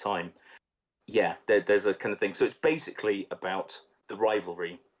before my time, yeah, there's a kind of thing. So it's basically about the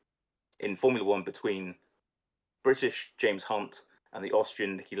rivalry in Formula One between British James Hunt and the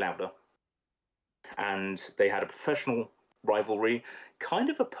Austrian Niki Lauda. And they had a professional rivalry, kind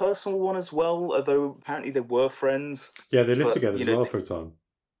of a personal one as well, although apparently they were friends. Yeah, they lived together as well for a time.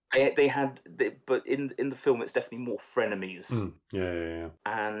 But in the film, it's definitely more frenemies. Yeah.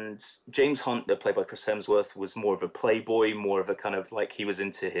 And James Hunt, played by Chris Hemsworth, was more of a playboy, more of a kind of like, he was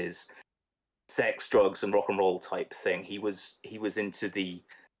into his sex, drugs, and rock and roll type thing. He was into the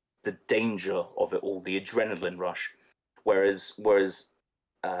danger of it all, the adrenaline rush. Whereas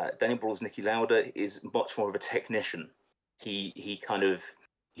Daniel Bruhl's Niki Lauda is much more of a technician.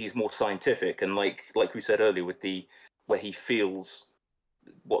 He's more scientific, and like we said earlier, with where he feels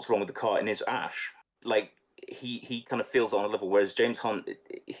what's wrong with the car in his ash, like he kind of feels it on a level, whereas James Hunt,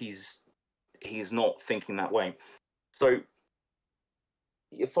 he's not thinking that way. So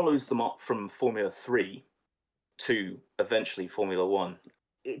it follows them up from Formula 3 to eventually Formula 1.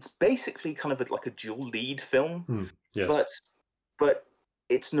 It's basically kind of like a dual lead film, yes. But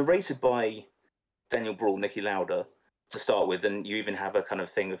it's narrated by Daniel Bruhl, Niki Lauda, to start with, and you even have a kind of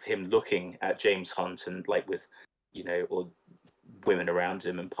thing of him looking at James Hunt and like with, you know, or women around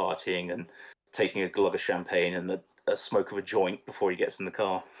him and partying and taking a glug of champagne and a smoke of a joint before he gets in the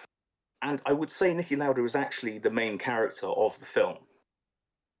car. And I would say Niki Lauda is actually the main character of the film.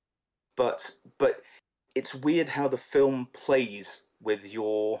 But it's weird how the film plays with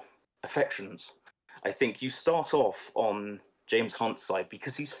your affections. I think you start off on James Hunt's side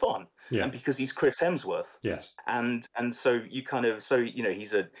because he's fun and because he's Chris Hemsworth. Yes. And so you kind of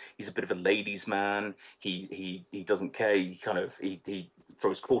he's a bit of a ladies' man. He doesn't care. He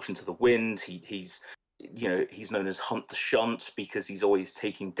throws caution to the wind. He's known as Hunt the Shunt because he's always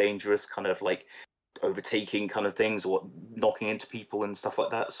taking dangerous kind of like overtaking kind of things or knocking into people and stuff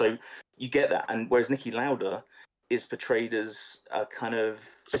like that. So you get that. And whereas Niki Lauda is portrayed as a kind of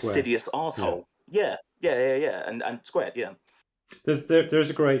fastidious arsehole. Yeah. And squared, yeah. There's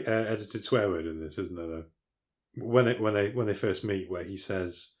a great edited swear word in this, isn't there? Though, when they first meet, where he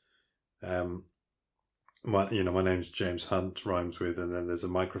says, my name's James Hunt, rhymes with, and then there's a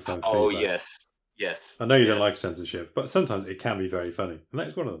microphone. Oh feedback. yes. I know you don't like censorship, but sometimes it can be very funny, and that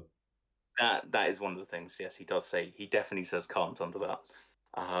is one of them. That is one of the things. Yes, he does say. He definitely says "can't" under that.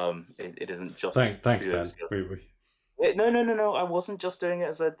 It isn't just. Thanks, Ben. No. I wasn't just doing it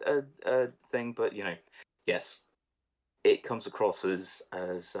as a thing, but yes, it comes across as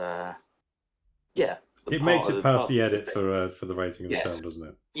yeah. It makes it past the edit for the rating of the film, doesn't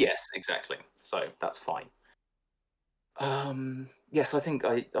it? Yes, exactly. So that's fine. Yes, I think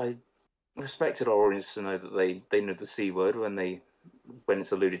I respected our audience to know that they know the C word when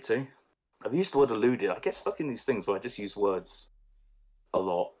it's alluded to. I've used the word alluded. I get stuck in these things where I just use words a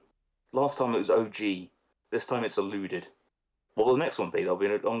lot. Last time it was OG. This time it's alluded. What will the next one be? There'll be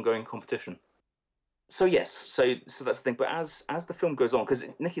an ongoing competition. So yes, so that's the thing. But as the film goes on, because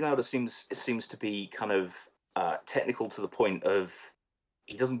Niki Lauda seems to be kind of technical to the point of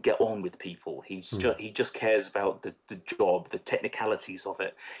he doesn't get on with people. He just cares about the job, the technicalities of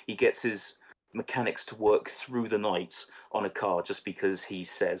it. He gets his mechanics to work through the night on a car just because he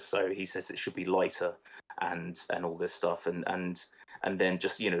says so. He says it should be lighter and all this stuff, and then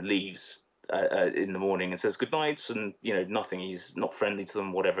just leaves in the morning and says good night and nothing. He's not friendly to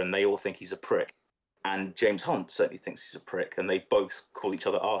them, whatever, and they all think he's a prick. And James Hunt certainly thinks he's a prick, and they both call each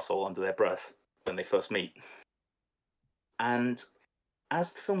other arsehole under their breath when they first meet. And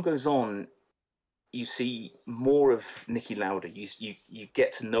as the film goes on, you see more of Niki Lauda. You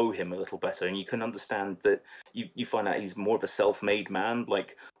get to know him a little better, and you can understand that you find out he's more of a self-made man.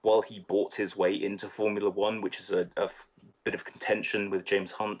 Like, while he bought his way into Formula One, which is a bit of contention with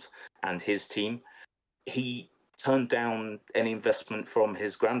James Hunt and his team, he turned down any investment from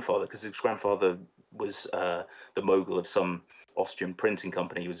his grandfather because his grandfather was the mogul of some Austrian printing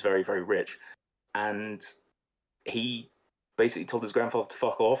company. He was very, very rich, and he basically told his grandfather to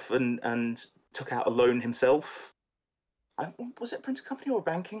fuck off and took out a loan himself. Was it a printing company or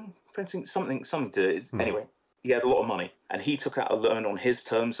banking? Printing something to it. Anyway, he had a lot of money, and he took out a loan on his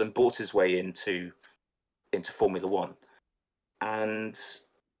terms and bought his way into Formula One. And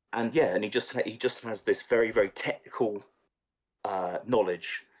he just has this very, very technical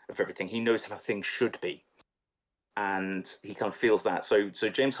knowledge of everything. He knows how things should be, and he kind of feels that. So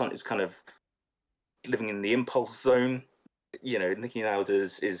James Hunt is kind of living in the impulse zone. Niki Lauda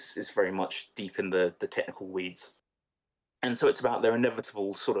is very much deep in the technical weeds, and so it's about their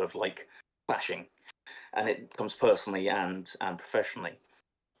inevitable sort of like clashing, and it comes personally and professionally,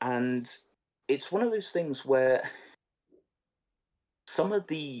 and it's one of those things where some of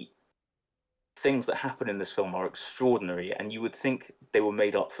the things that happen in this film are extraordinary, and you would think they were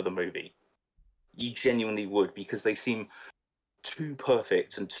made up for the movie. You genuinely would, because they seem too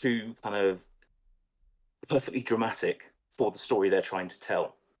perfect and too kind of perfectly dramatic for the story they're trying to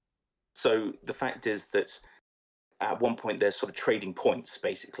tell. So the fact is that at one point they're sort of trading points,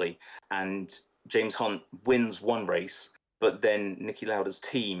 basically, and James Hunt wins one race, but then Niki Lauda's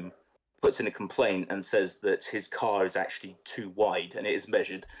team puts in a complaint and says that his car is actually too wide, and it is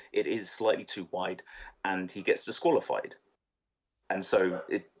measured. It is slightly too wide, and he gets disqualified. And so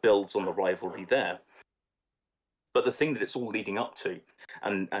it builds on the rivalry there. But the thing that it's all leading up to,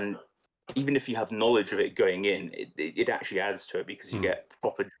 and even if you have knowledge of it going in, it actually adds to it because you get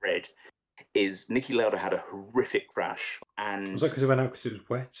proper dread, is Niki Lauda had a horrific crash. And was that because it went out because it was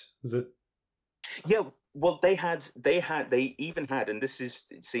wet? Was it? Yeah, well, they even had, and this is,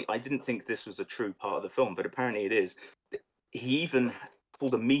 see, I didn't think this was a true part of the film, but apparently it is. He even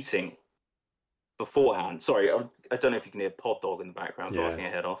called a meeting beforehand. Sorry, I don't know if you can hear Pod Dog in the background barking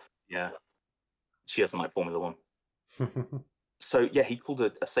her head off. Yeah, she doesn't like Formula One. So yeah, he called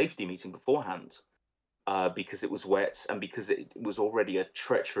a safety meeting beforehand because it was wet and because it was already a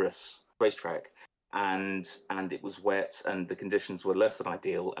treacherous racetrack, and it was wet and the conditions were less than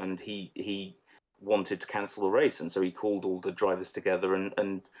ideal, and he wanted to cancel the race, and so he called all the drivers together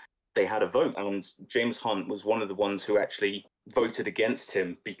and they had a vote, and James Hunt was one of the ones who actually voted against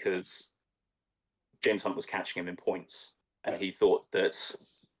him because James Hunt was catching him in points. and he thought that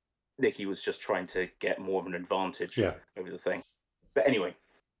Nicky was just trying to get more of an advantage over the thing. But anyway,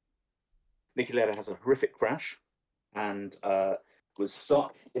 Nicky Lauda has a horrific crash and was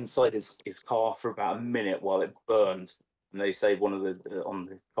stuck inside his car for about a minute while it burned. And they say on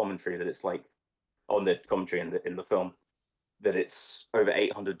the commentary that it's like, on the commentary in the film, that it's over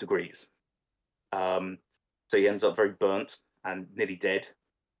 800 degrees. So he ends up very burnt and nearly dead.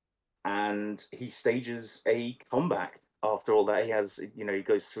 And he stages a comeback after all that. He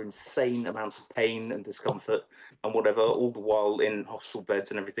goes through insane amounts of pain and discomfort and whatever, all the while in hospital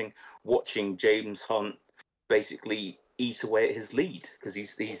beds and everything, watching James Hunt basically eat away at his lead, because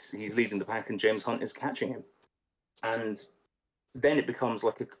he's leading the pack and James Hunt is catching him. And then it becomes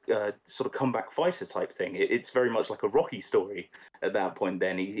like a sort of comeback fighter type thing. It's very much like a Rocky story at that point.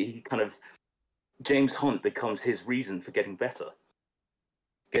 Then he kind of, James Hunt becomes his reason for getting better.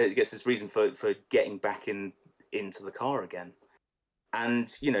 Gets his reason for getting back into the car again. And,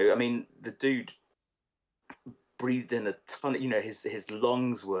 the dude breathed in a ton of, his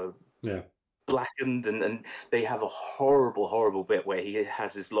lungs were blackened, and they have a horrible, horrible bit where he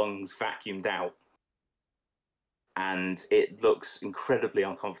has his lungs vacuumed out. And it looks incredibly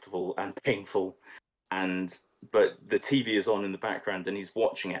uncomfortable and painful. But the TV is on in the background and he's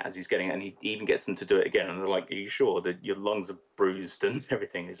watching it as he's getting it, and he even gets them to do it again. And they're like, "Are you sure that your lungs are bruised and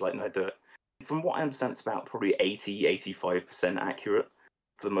everything?" He's like, "No, do it." From what I understand, it's about probably 85% accurate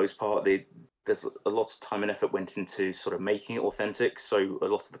for the most part. There's a lot of time and effort went into sort of making it authentic. So a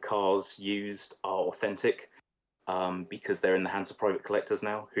lot of the cars used are authentic because they're in the hands of private collectors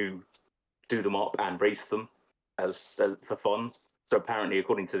now who do them up and race them for fun. So apparently,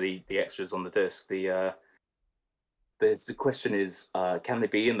 according to the extras on the disc, the question is, can they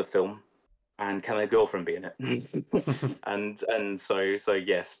be in the film, and can their girlfriend be in it? and so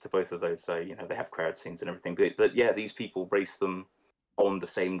yes to both of those. So they have crowd scenes and everything. But yeah, these people race them on the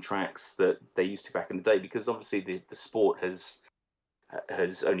same tracks that they used to back in the day, because obviously the sport has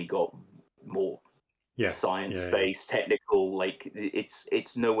only got more science-based, technical. Like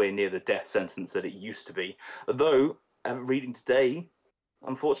it's nowhere near the death sentence that it used to be. Although, reading today,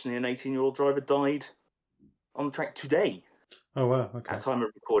 unfortunately, an 18-year-old driver died on the track today. Oh wow! Okay. At time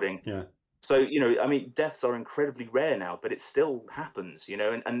of recording. Yeah. So deaths are incredibly rare now, but it still happens.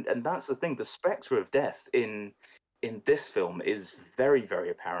 And that's the thing. The spectre of death in this film is very, very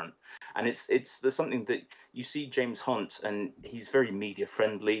apparent, and there's something that you see James Hunt, and he's very media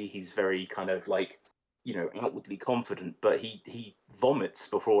friendly. He's very kind of like outwardly confident, but he vomits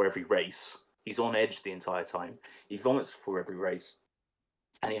before every race. He's on edge the entire time. He vomits before every race,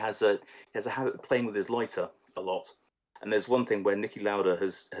 and he has a habit of playing with his lighter a lot. And there's one thing where Nicky Lauda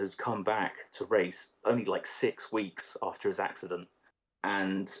has come back to race only like 6 weeks after his accident,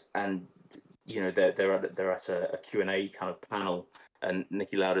 and they're at a Q&A kind of panel, and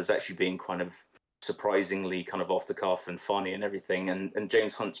Nicky Lauda's actually being kind of surprisingly kind of off the cuff and funny and everything, and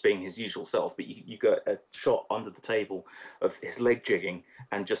James Hunt's being his usual self, but you got a shot under the table of his leg jigging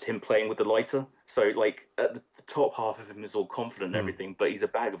and just him playing with the lighter. So like at the top half of him is all confident and everything, but he's a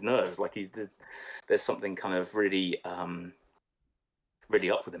bag of nerves. Like there's something kind of really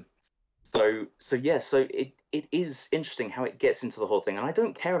really up with him. So it is interesting how it gets into the whole thing. And I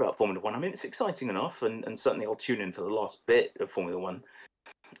don't care about Formula One. I mean, it's exciting enough, and certainly I'll tune in for the last bit of Formula One.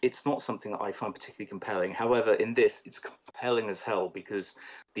 It's not something that I find particularly compelling. However, in this, it's compelling as hell because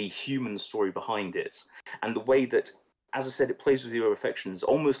the human story behind it and the way that, as I said, it plays with your affections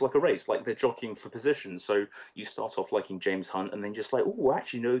almost like a race, like they're jockeying for position. So you start off liking James Hunt and then just like, oh,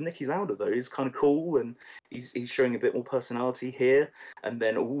 actually, no, Nicky Lauda, though, is kind of cool. And he's showing a bit more personality here. And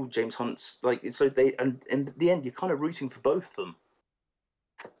then, oh, James Hunt's like, so and in the end, you're kind of rooting for both of them.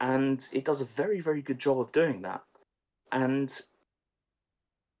 And it does a very, very good job of doing that. And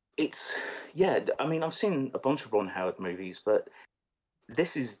I mean, I've seen a bunch of Ron Howard movies, but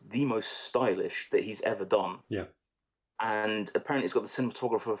this is the most stylish that he's ever done. Yeah. And apparently it's got the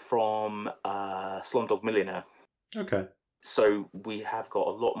cinematographer from Slumdog Millionaire. Okay. So we have got a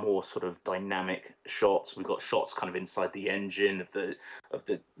lot more sort of dynamic shots. We've got shots kind of inside the engine of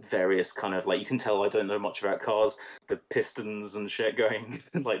the various kind of, like, you can tell I don't know much about cars, the pistons and shit going,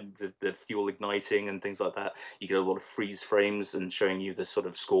 like the fuel igniting and things like that. You get a lot of freeze frames and showing you the sort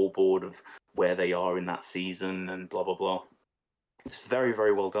of scoreboard of where they are in that season and blah, blah, blah. It's very,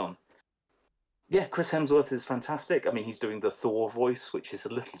 very well done. Yeah, Chris Hemsworth is fantastic. I mean, he's doing the Thor voice, which is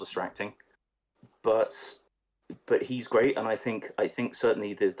a little distracting, but he's great. And I think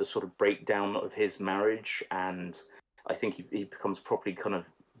certainly the sort of breakdown of his marriage, and I think he becomes properly kind of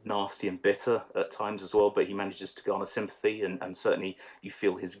nasty and bitter at times as well, but he manages to garner sympathy, and certainly you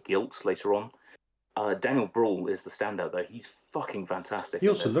feel his guilt later on. Daniel Bruhl is the standout, though. He's fucking fantastic. He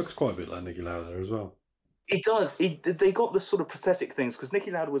also looks quite a bit like Niki Lauda as well. He does. They got the sort of prosthetic things, because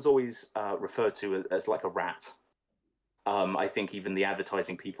Niki Lauda was always referred to as like a rat. I think even the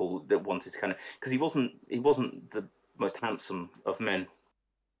advertising people that wanted to kind of, because he wasn't the most handsome of men,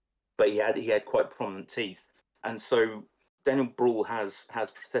 but he had quite prominent teeth, and so Daniel Bruhl has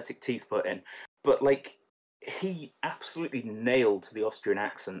prosthetic teeth put in, but like he absolutely nailed the Austrian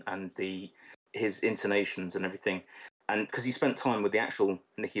accent and his intonations and everything, and because he spent time with the actual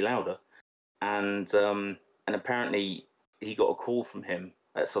Niki Lauda, and apparently he got a call from him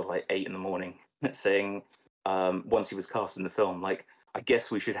at sort of like 8 a.m. saying, once he was cast in the film, like, I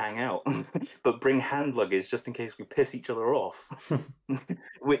guess we should hang out, but bring hand luggage just in case we piss each other off,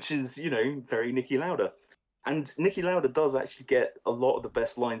 which is, very Niki Lauda. And Niki Lauda does actually get a lot of the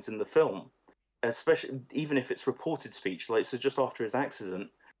best lines in the film, especially even if it's reported speech. Like, so just after his accident,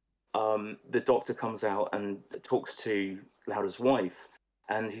 the doctor comes out and talks to Lauda's wife,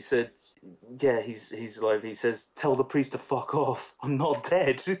 and he said, yeah, he's alive. He says, tell the priest to fuck off. I'm not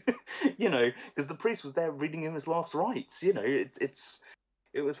dead. Because the priest was there reading him his last rites. It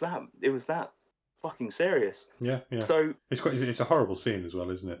was that fucking serious. Yeah. So it's a horrible scene as well,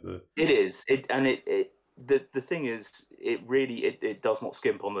 isn't it? It is. The thing is, it really does not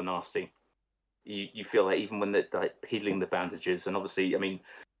skimp on the nasty. You feel like even when they're like peeling the bandages, and obviously, I mean,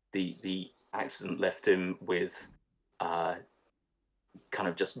 the accident left him with kind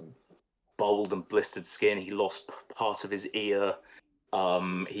of just bald and blistered skin. He lost part of his ear.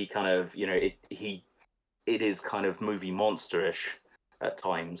 He kind of, it is kind of movie monsterish at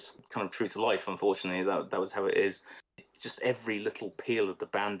times, kind of true to life. Unfortunately, that was how it is. Just every little peel of the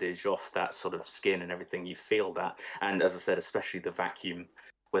bandage off that sort of skin and everything, you feel that. And as I said, especially the vacuum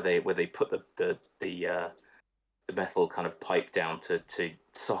where they put the metal kind of pipe down to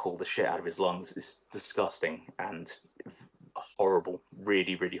suck all the shit out of his lungs is disgusting and horrible,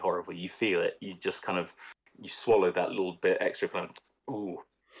 really, really horrible. You feel it. You just kind of swallow that little bit extra, kind of, ooh.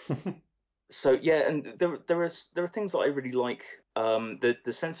 So yeah, and there are things that I really like. The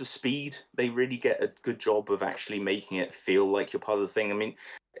sense of speed, they really get a good job of actually making it feel like you're part of the thing. I mean,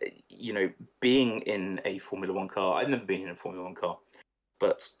 being in a Formula One car, I've never been in a Formula One car,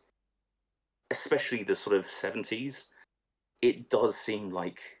 but especially the sort of 70s, it does seem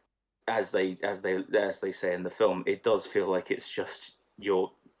like, as they say in the film, it does feel like it's just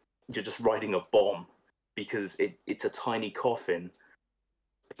you're just riding a bomb, because it's a tiny coffin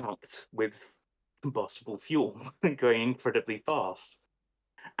packed with combustible fuel going incredibly fast.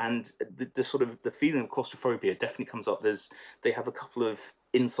 And the sort of the feeling of claustrophobia definitely comes up. They have a couple of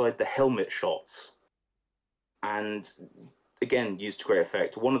inside the helmet shots, and again used to great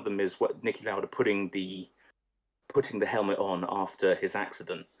effect. One of them is what Niki Lauda putting the helmet on after his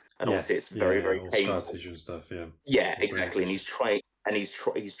accident, and obviously it's very very painful. Scar tissue and stuff. Yeah, exactly. And he's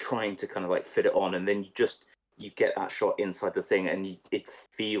trying to kind of like fit it on, and then you get that shot inside the thing, and it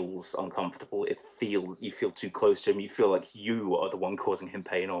feels uncomfortable. You feel too close to him. You feel like you are the one causing him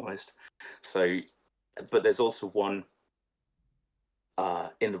pain almost. So, but there's also one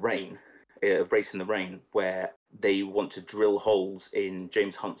in the rain, a race in the rain, where they want to drill holes in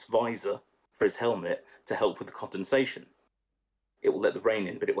James Hunt's visor for his helmet to help with the condensation. It will let the rain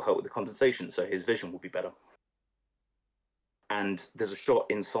in, but it will help with the condensation, so his vision will be better. And there's a shot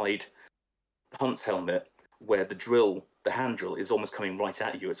inside Hunt's helmet where the hand drill is almost coming right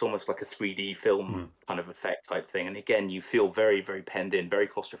at you. It's almost like a 3D film kind of effect type thing. And again, you feel very, very penned in, very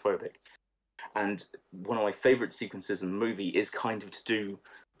claustrophobic. And one of my favorite sequences in the movie is kind of to do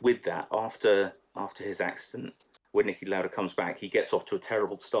with that. After his accident, when Niki Lauda comes back, he gets off to a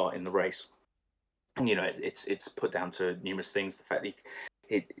terrible start in the race. And, it's put down to numerous things. The fact that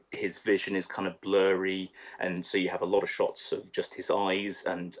his vision is kind of blurry, and so you have a lot of shots of just his eyes,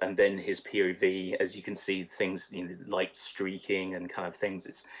 and then his POV, as you can see things, light streaking and kind of things.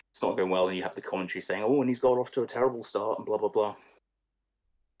 It's not going well, and you have the commentary saying, oh, and he's got off to a terrible start and blah blah blah.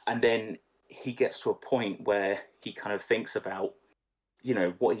 And then he gets to a point where he kind of thinks about,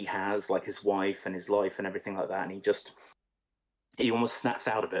 what he has, like his wife and his life and everything like that, and he almost snaps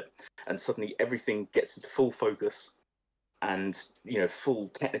out of it, and suddenly everything gets into full focus and full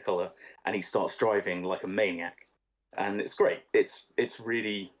Technicolor, and he starts driving like a maniac, and it's great. It's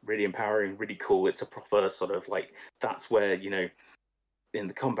really, really empowering, really cool. It's a proper sort of like, that's where in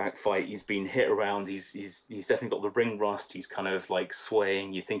the comeback fight he's been hit around. He's definitely got the ring rust. He's kind of like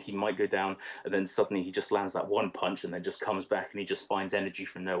swaying. You think he might go down, and then suddenly he just lands that one punch, and then just comes back, and he just finds energy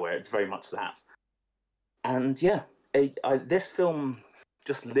from nowhere. It's very much that. And yeah, this film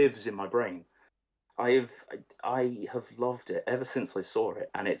just lives in my brain. I have loved it ever since I saw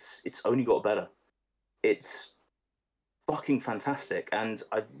it, and it's only got better. it's fucking fantastic. And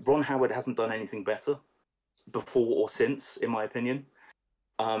Ron Howard hasn't done anything better before or since, in my opinion.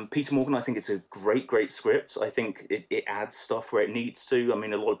 Peter Morgan, I think it's a great script. I think it adds stuff where it needs to. I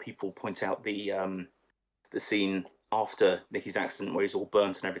mean, a lot of people point out the scene after Nicky's accident where he's all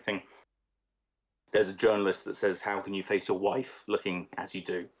burnt and everything. There's a journalist that says, "How can you face your wife looking as you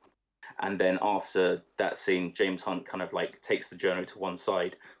do?" And then after that scene, James Hunt kind of like takes the journalist to one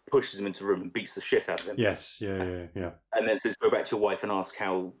side, pushes him into a room and beats the shit out of him. Yes, yeah. And then says, "Go back to your wife and ask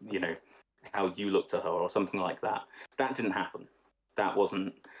how you look to her," or something like that. That didn't happen. That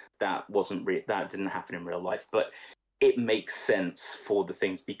didn't happen in real life. But it makes sense for the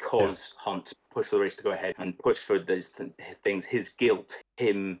things because Hunt pushed for the race to go ahead and pushed for those things, his guilt,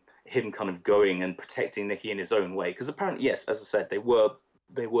 him kind of going and protecting Nicky in his own way. Because apparently, yes, as I said, they were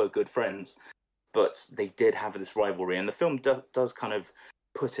good friends, but they did have this rivalry. And the film does kind of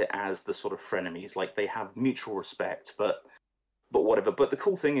put it as the sort of frenemies, like they have mutual respect, but whatever. But the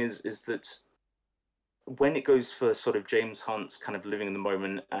cool thing is that when it goes for sort of James Hunt's kind of living in the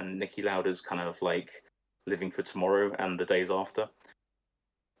moment and Niki Lauda's kind of like living for tomorrow and the days after,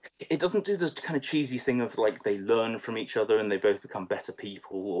 it doesn't do this kind of cheesy thing of like they learn from each other and they both become better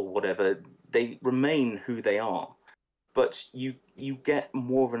people or whatever. They remain who they are, but you get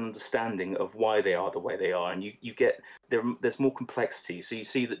more of an understanding of why they are the way they are, and you get there's more complexity. So you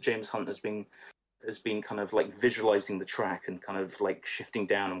see that James Hunt has been kind of like visualizing the track and kind of like shifting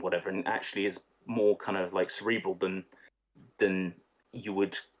down and whatever, and actually is more kind of like cerebral than you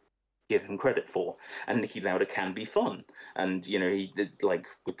would give him credit for. And Niki Lauda can be fun, and he did like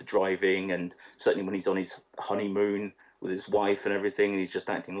with the driving, and certainly when he's on his honeymoon with his wife and everything, and he's just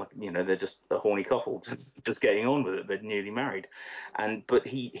acting like they're just a horny couple, just getting on with it. They're newly married, but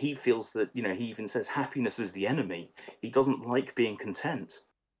he feels that he even says happiness is the enemy. He doesn't like being content,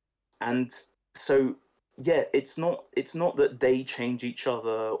 and so. Yeah, it's not that they change each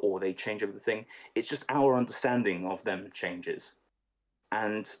other or they change everything. It's just our understanding of them changes,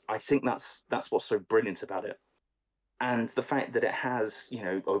 and I think that's what's so brilliant about it. And the fact that it has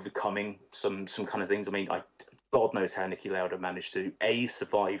overcoming some kind of things. I mean, God knows how Niki Lauda managed to A,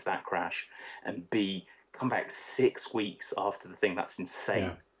 survive that crash, and B, come back 6 weeks after the thing. That's insane.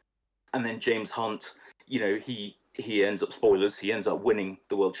 Yeah. And then James Hunt, he ends up, spoilers, he ends up winning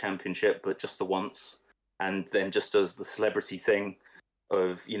the world championship, but just the once. And then just does the celebrity thing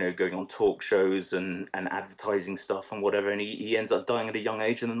of, going on talk shows and advertising stuff and whatever. And he ends up dying at a young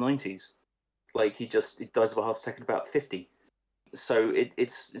age in the 90s. Like, he dies of a heart attack at about 50. So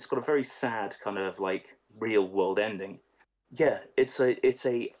it's got a very sad kind of like real world ending. Yeah, it's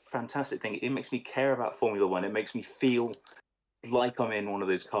a fantastic thing. It makes me care about Formula One. It makes me feel like I'm in one of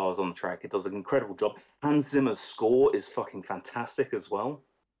those cars on the track. It does an incredible job. Hans Zimmer's score is fucking fantastic as well.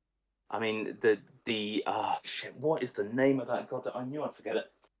 I mean, what is the name of that? God, I knew I'd forget it.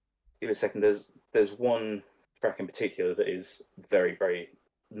 Give it a second. There's one track in particular that is very, very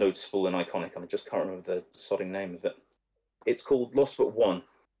noticeable and iconic. I just can't remember the sodding name of it. It's called Lost But One.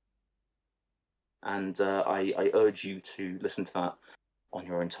 And I urge you to listen to that on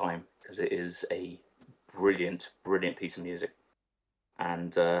your own time, because it is a brilliant, brilliant piece of music.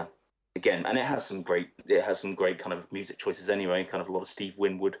 And again, and it has some great kind of music choices anyway, kind of a lot of Steve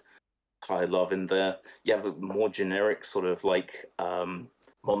Winwood I love in there. You have a more generic sort of like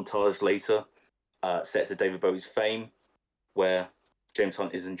montage later, set to David Bowie's Fame, where James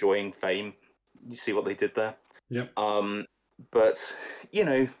Hunt is enjoying Fame. You see what they did there? Yep. But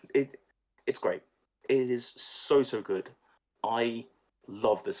it's great. It is so good. I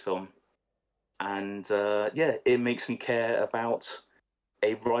love this film, and it makes me care about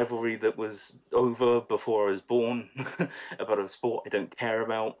a rivalry that was over before I was born, about a sport I don't care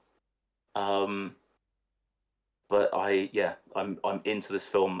about. But I'm into this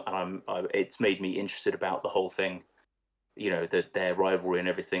film, and it's made me interested about the whole thing. Their rivalry and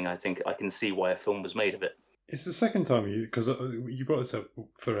everything. I think I can see why a film was made of it. It's the second time because you brought this up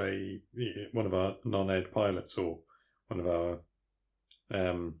for one of our non-ed pilots, or one of our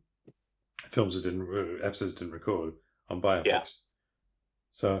episodes didn't record on biopics. Yeah.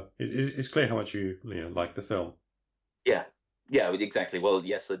 So it's clear how much you like the film. Yeah, exactly. Well,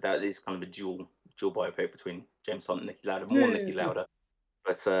 yes, that is kind of a dual biopic between James Hunt and Niki Lauda. More Niki Lauda.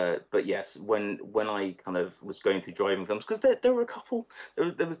 But yes, when I kind of was going through driving films, because there were a couple,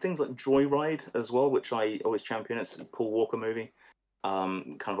 there was things like Joyride as well, which I always champion. It's a Paul Walker movie,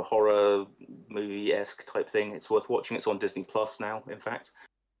 kind of a horror movie-esque type thing. It's worth watching. It's on Disney Plus now, in fact.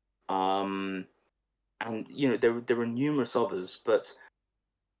 And there are numerous others, but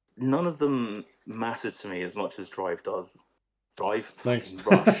none of them mattered to me as much as Drive does. Drive, thanks.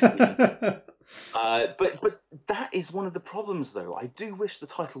 Rush. But that is one of the problems, though. I do wish the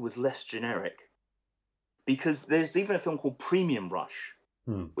title was less generic, because there's even a film called Premium Rush,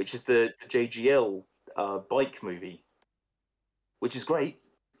 which is the JGL bike movie, which is great,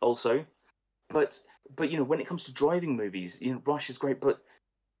 also. But when it comes to driving movies, Rush is great, but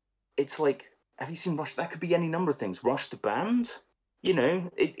it's like, have you seen Rush? That could be any number of things. Rush the band,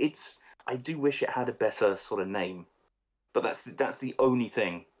 it's. I do wish it had a better sort of name, but that's the only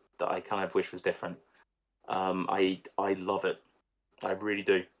thing that I kind of wish was different. I love it, I really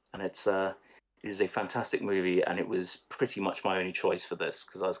do, and it is a fantastic movie, and it was pretty much my only choice for this,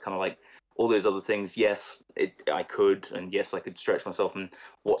 because I was kind of like, all those other things, yes, I could, and yes, I could stretch myself and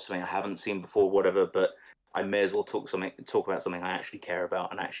watch something I haven't seen before, whatever, but I may as well talk about something I actually care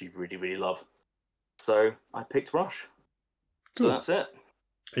about and actually really, really love. So I picked Rush. Cool. So that's it.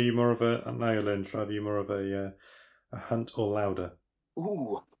 Are you more of a, now you're learning to drive, are you more of a Hunt or Lauda?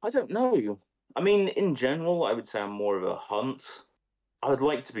 Ooh, I don't know. I mean, in general, I would say I'm more of a Hunt. I would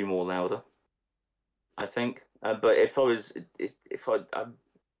like to be more Lauda, I think. But if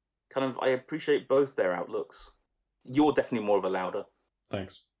I appreciate both their outlooks. You're definitely more of a Lauda.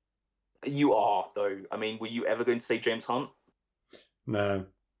 Thanks. You are, though. I mean, were you ever going to say James Hunt? No.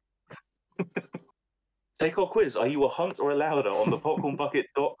 Take our quiz. Are you a Hunt or a Lauda on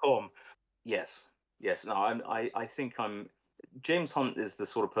thepopcornbucket.com? Yes. No, I think I'm. James Hunt is the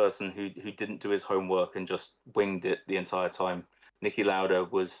sort of person who didn't do his homework and just winged it the entire time. Niki Lauda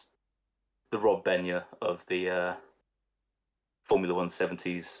was the Rob Benya of the Formula 1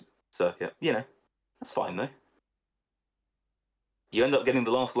 70s circuit. That's fine though. You end up getting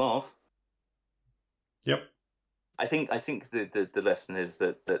the last laugh. Yep. I think the lesson is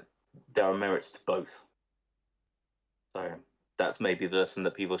that there are merits to both. So that's maybe the lesson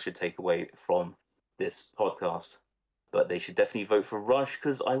that people should take away from this podcast. But they should definitely vote for Rush,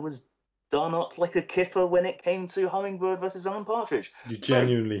 because I was done up like a kipper when it came to Hummingbird versus Alan Partridge. You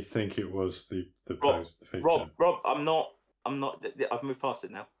genuinely think it was the feature? Rob, I'm not. I've moved past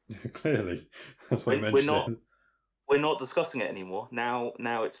it now. Clearly, that's why I mentioned it. We're not discussing it anymore. Now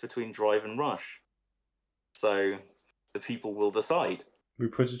it's between Drive and Rush. So the people will decide. We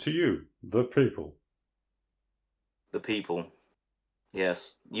put it to you, the people. The people.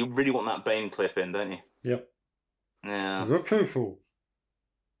 Yes. You really want that Bane clip in, don't you? Yep. Yeah. The people.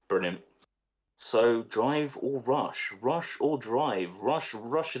 Brilliant. So, Drive or Rush? Rush or Drive? Rush.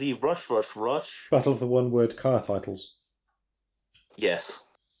 Battle of the one-word car titles. Yes.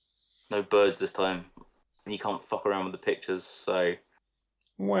 No birds this time. And you can't fuck around with the pictures, so...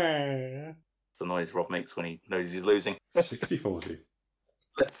 Where? It's the noise Rob makes when he knows he's losing. 60-40.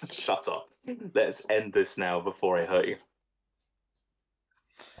 Let's shut up. Let's end this now before I hurt you.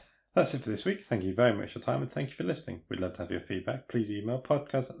 That's it for this week. Thank you very much for your time, and thank you for listening. We'd love to have your feedback. Please email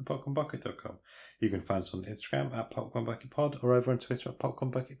podcast@thepopcornbucket.com. You can find us on Instagram @popcornbucketpod or over on Twitter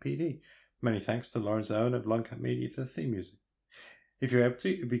 @popcornbucketpd. Many thanks to Lawrence Owen of Longcat Media for the theme music. If you're able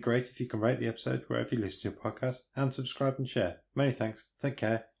to, it'd be great if you can rate the episode wherever you listen to your podcast, and subscribe and share. Many thanks. Take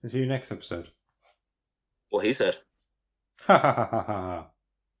care, and see you next episode. What he said. Ha ha ha ha ha.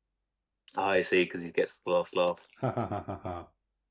 I see, because he gets the last laugh. Ha ha ha ha ha.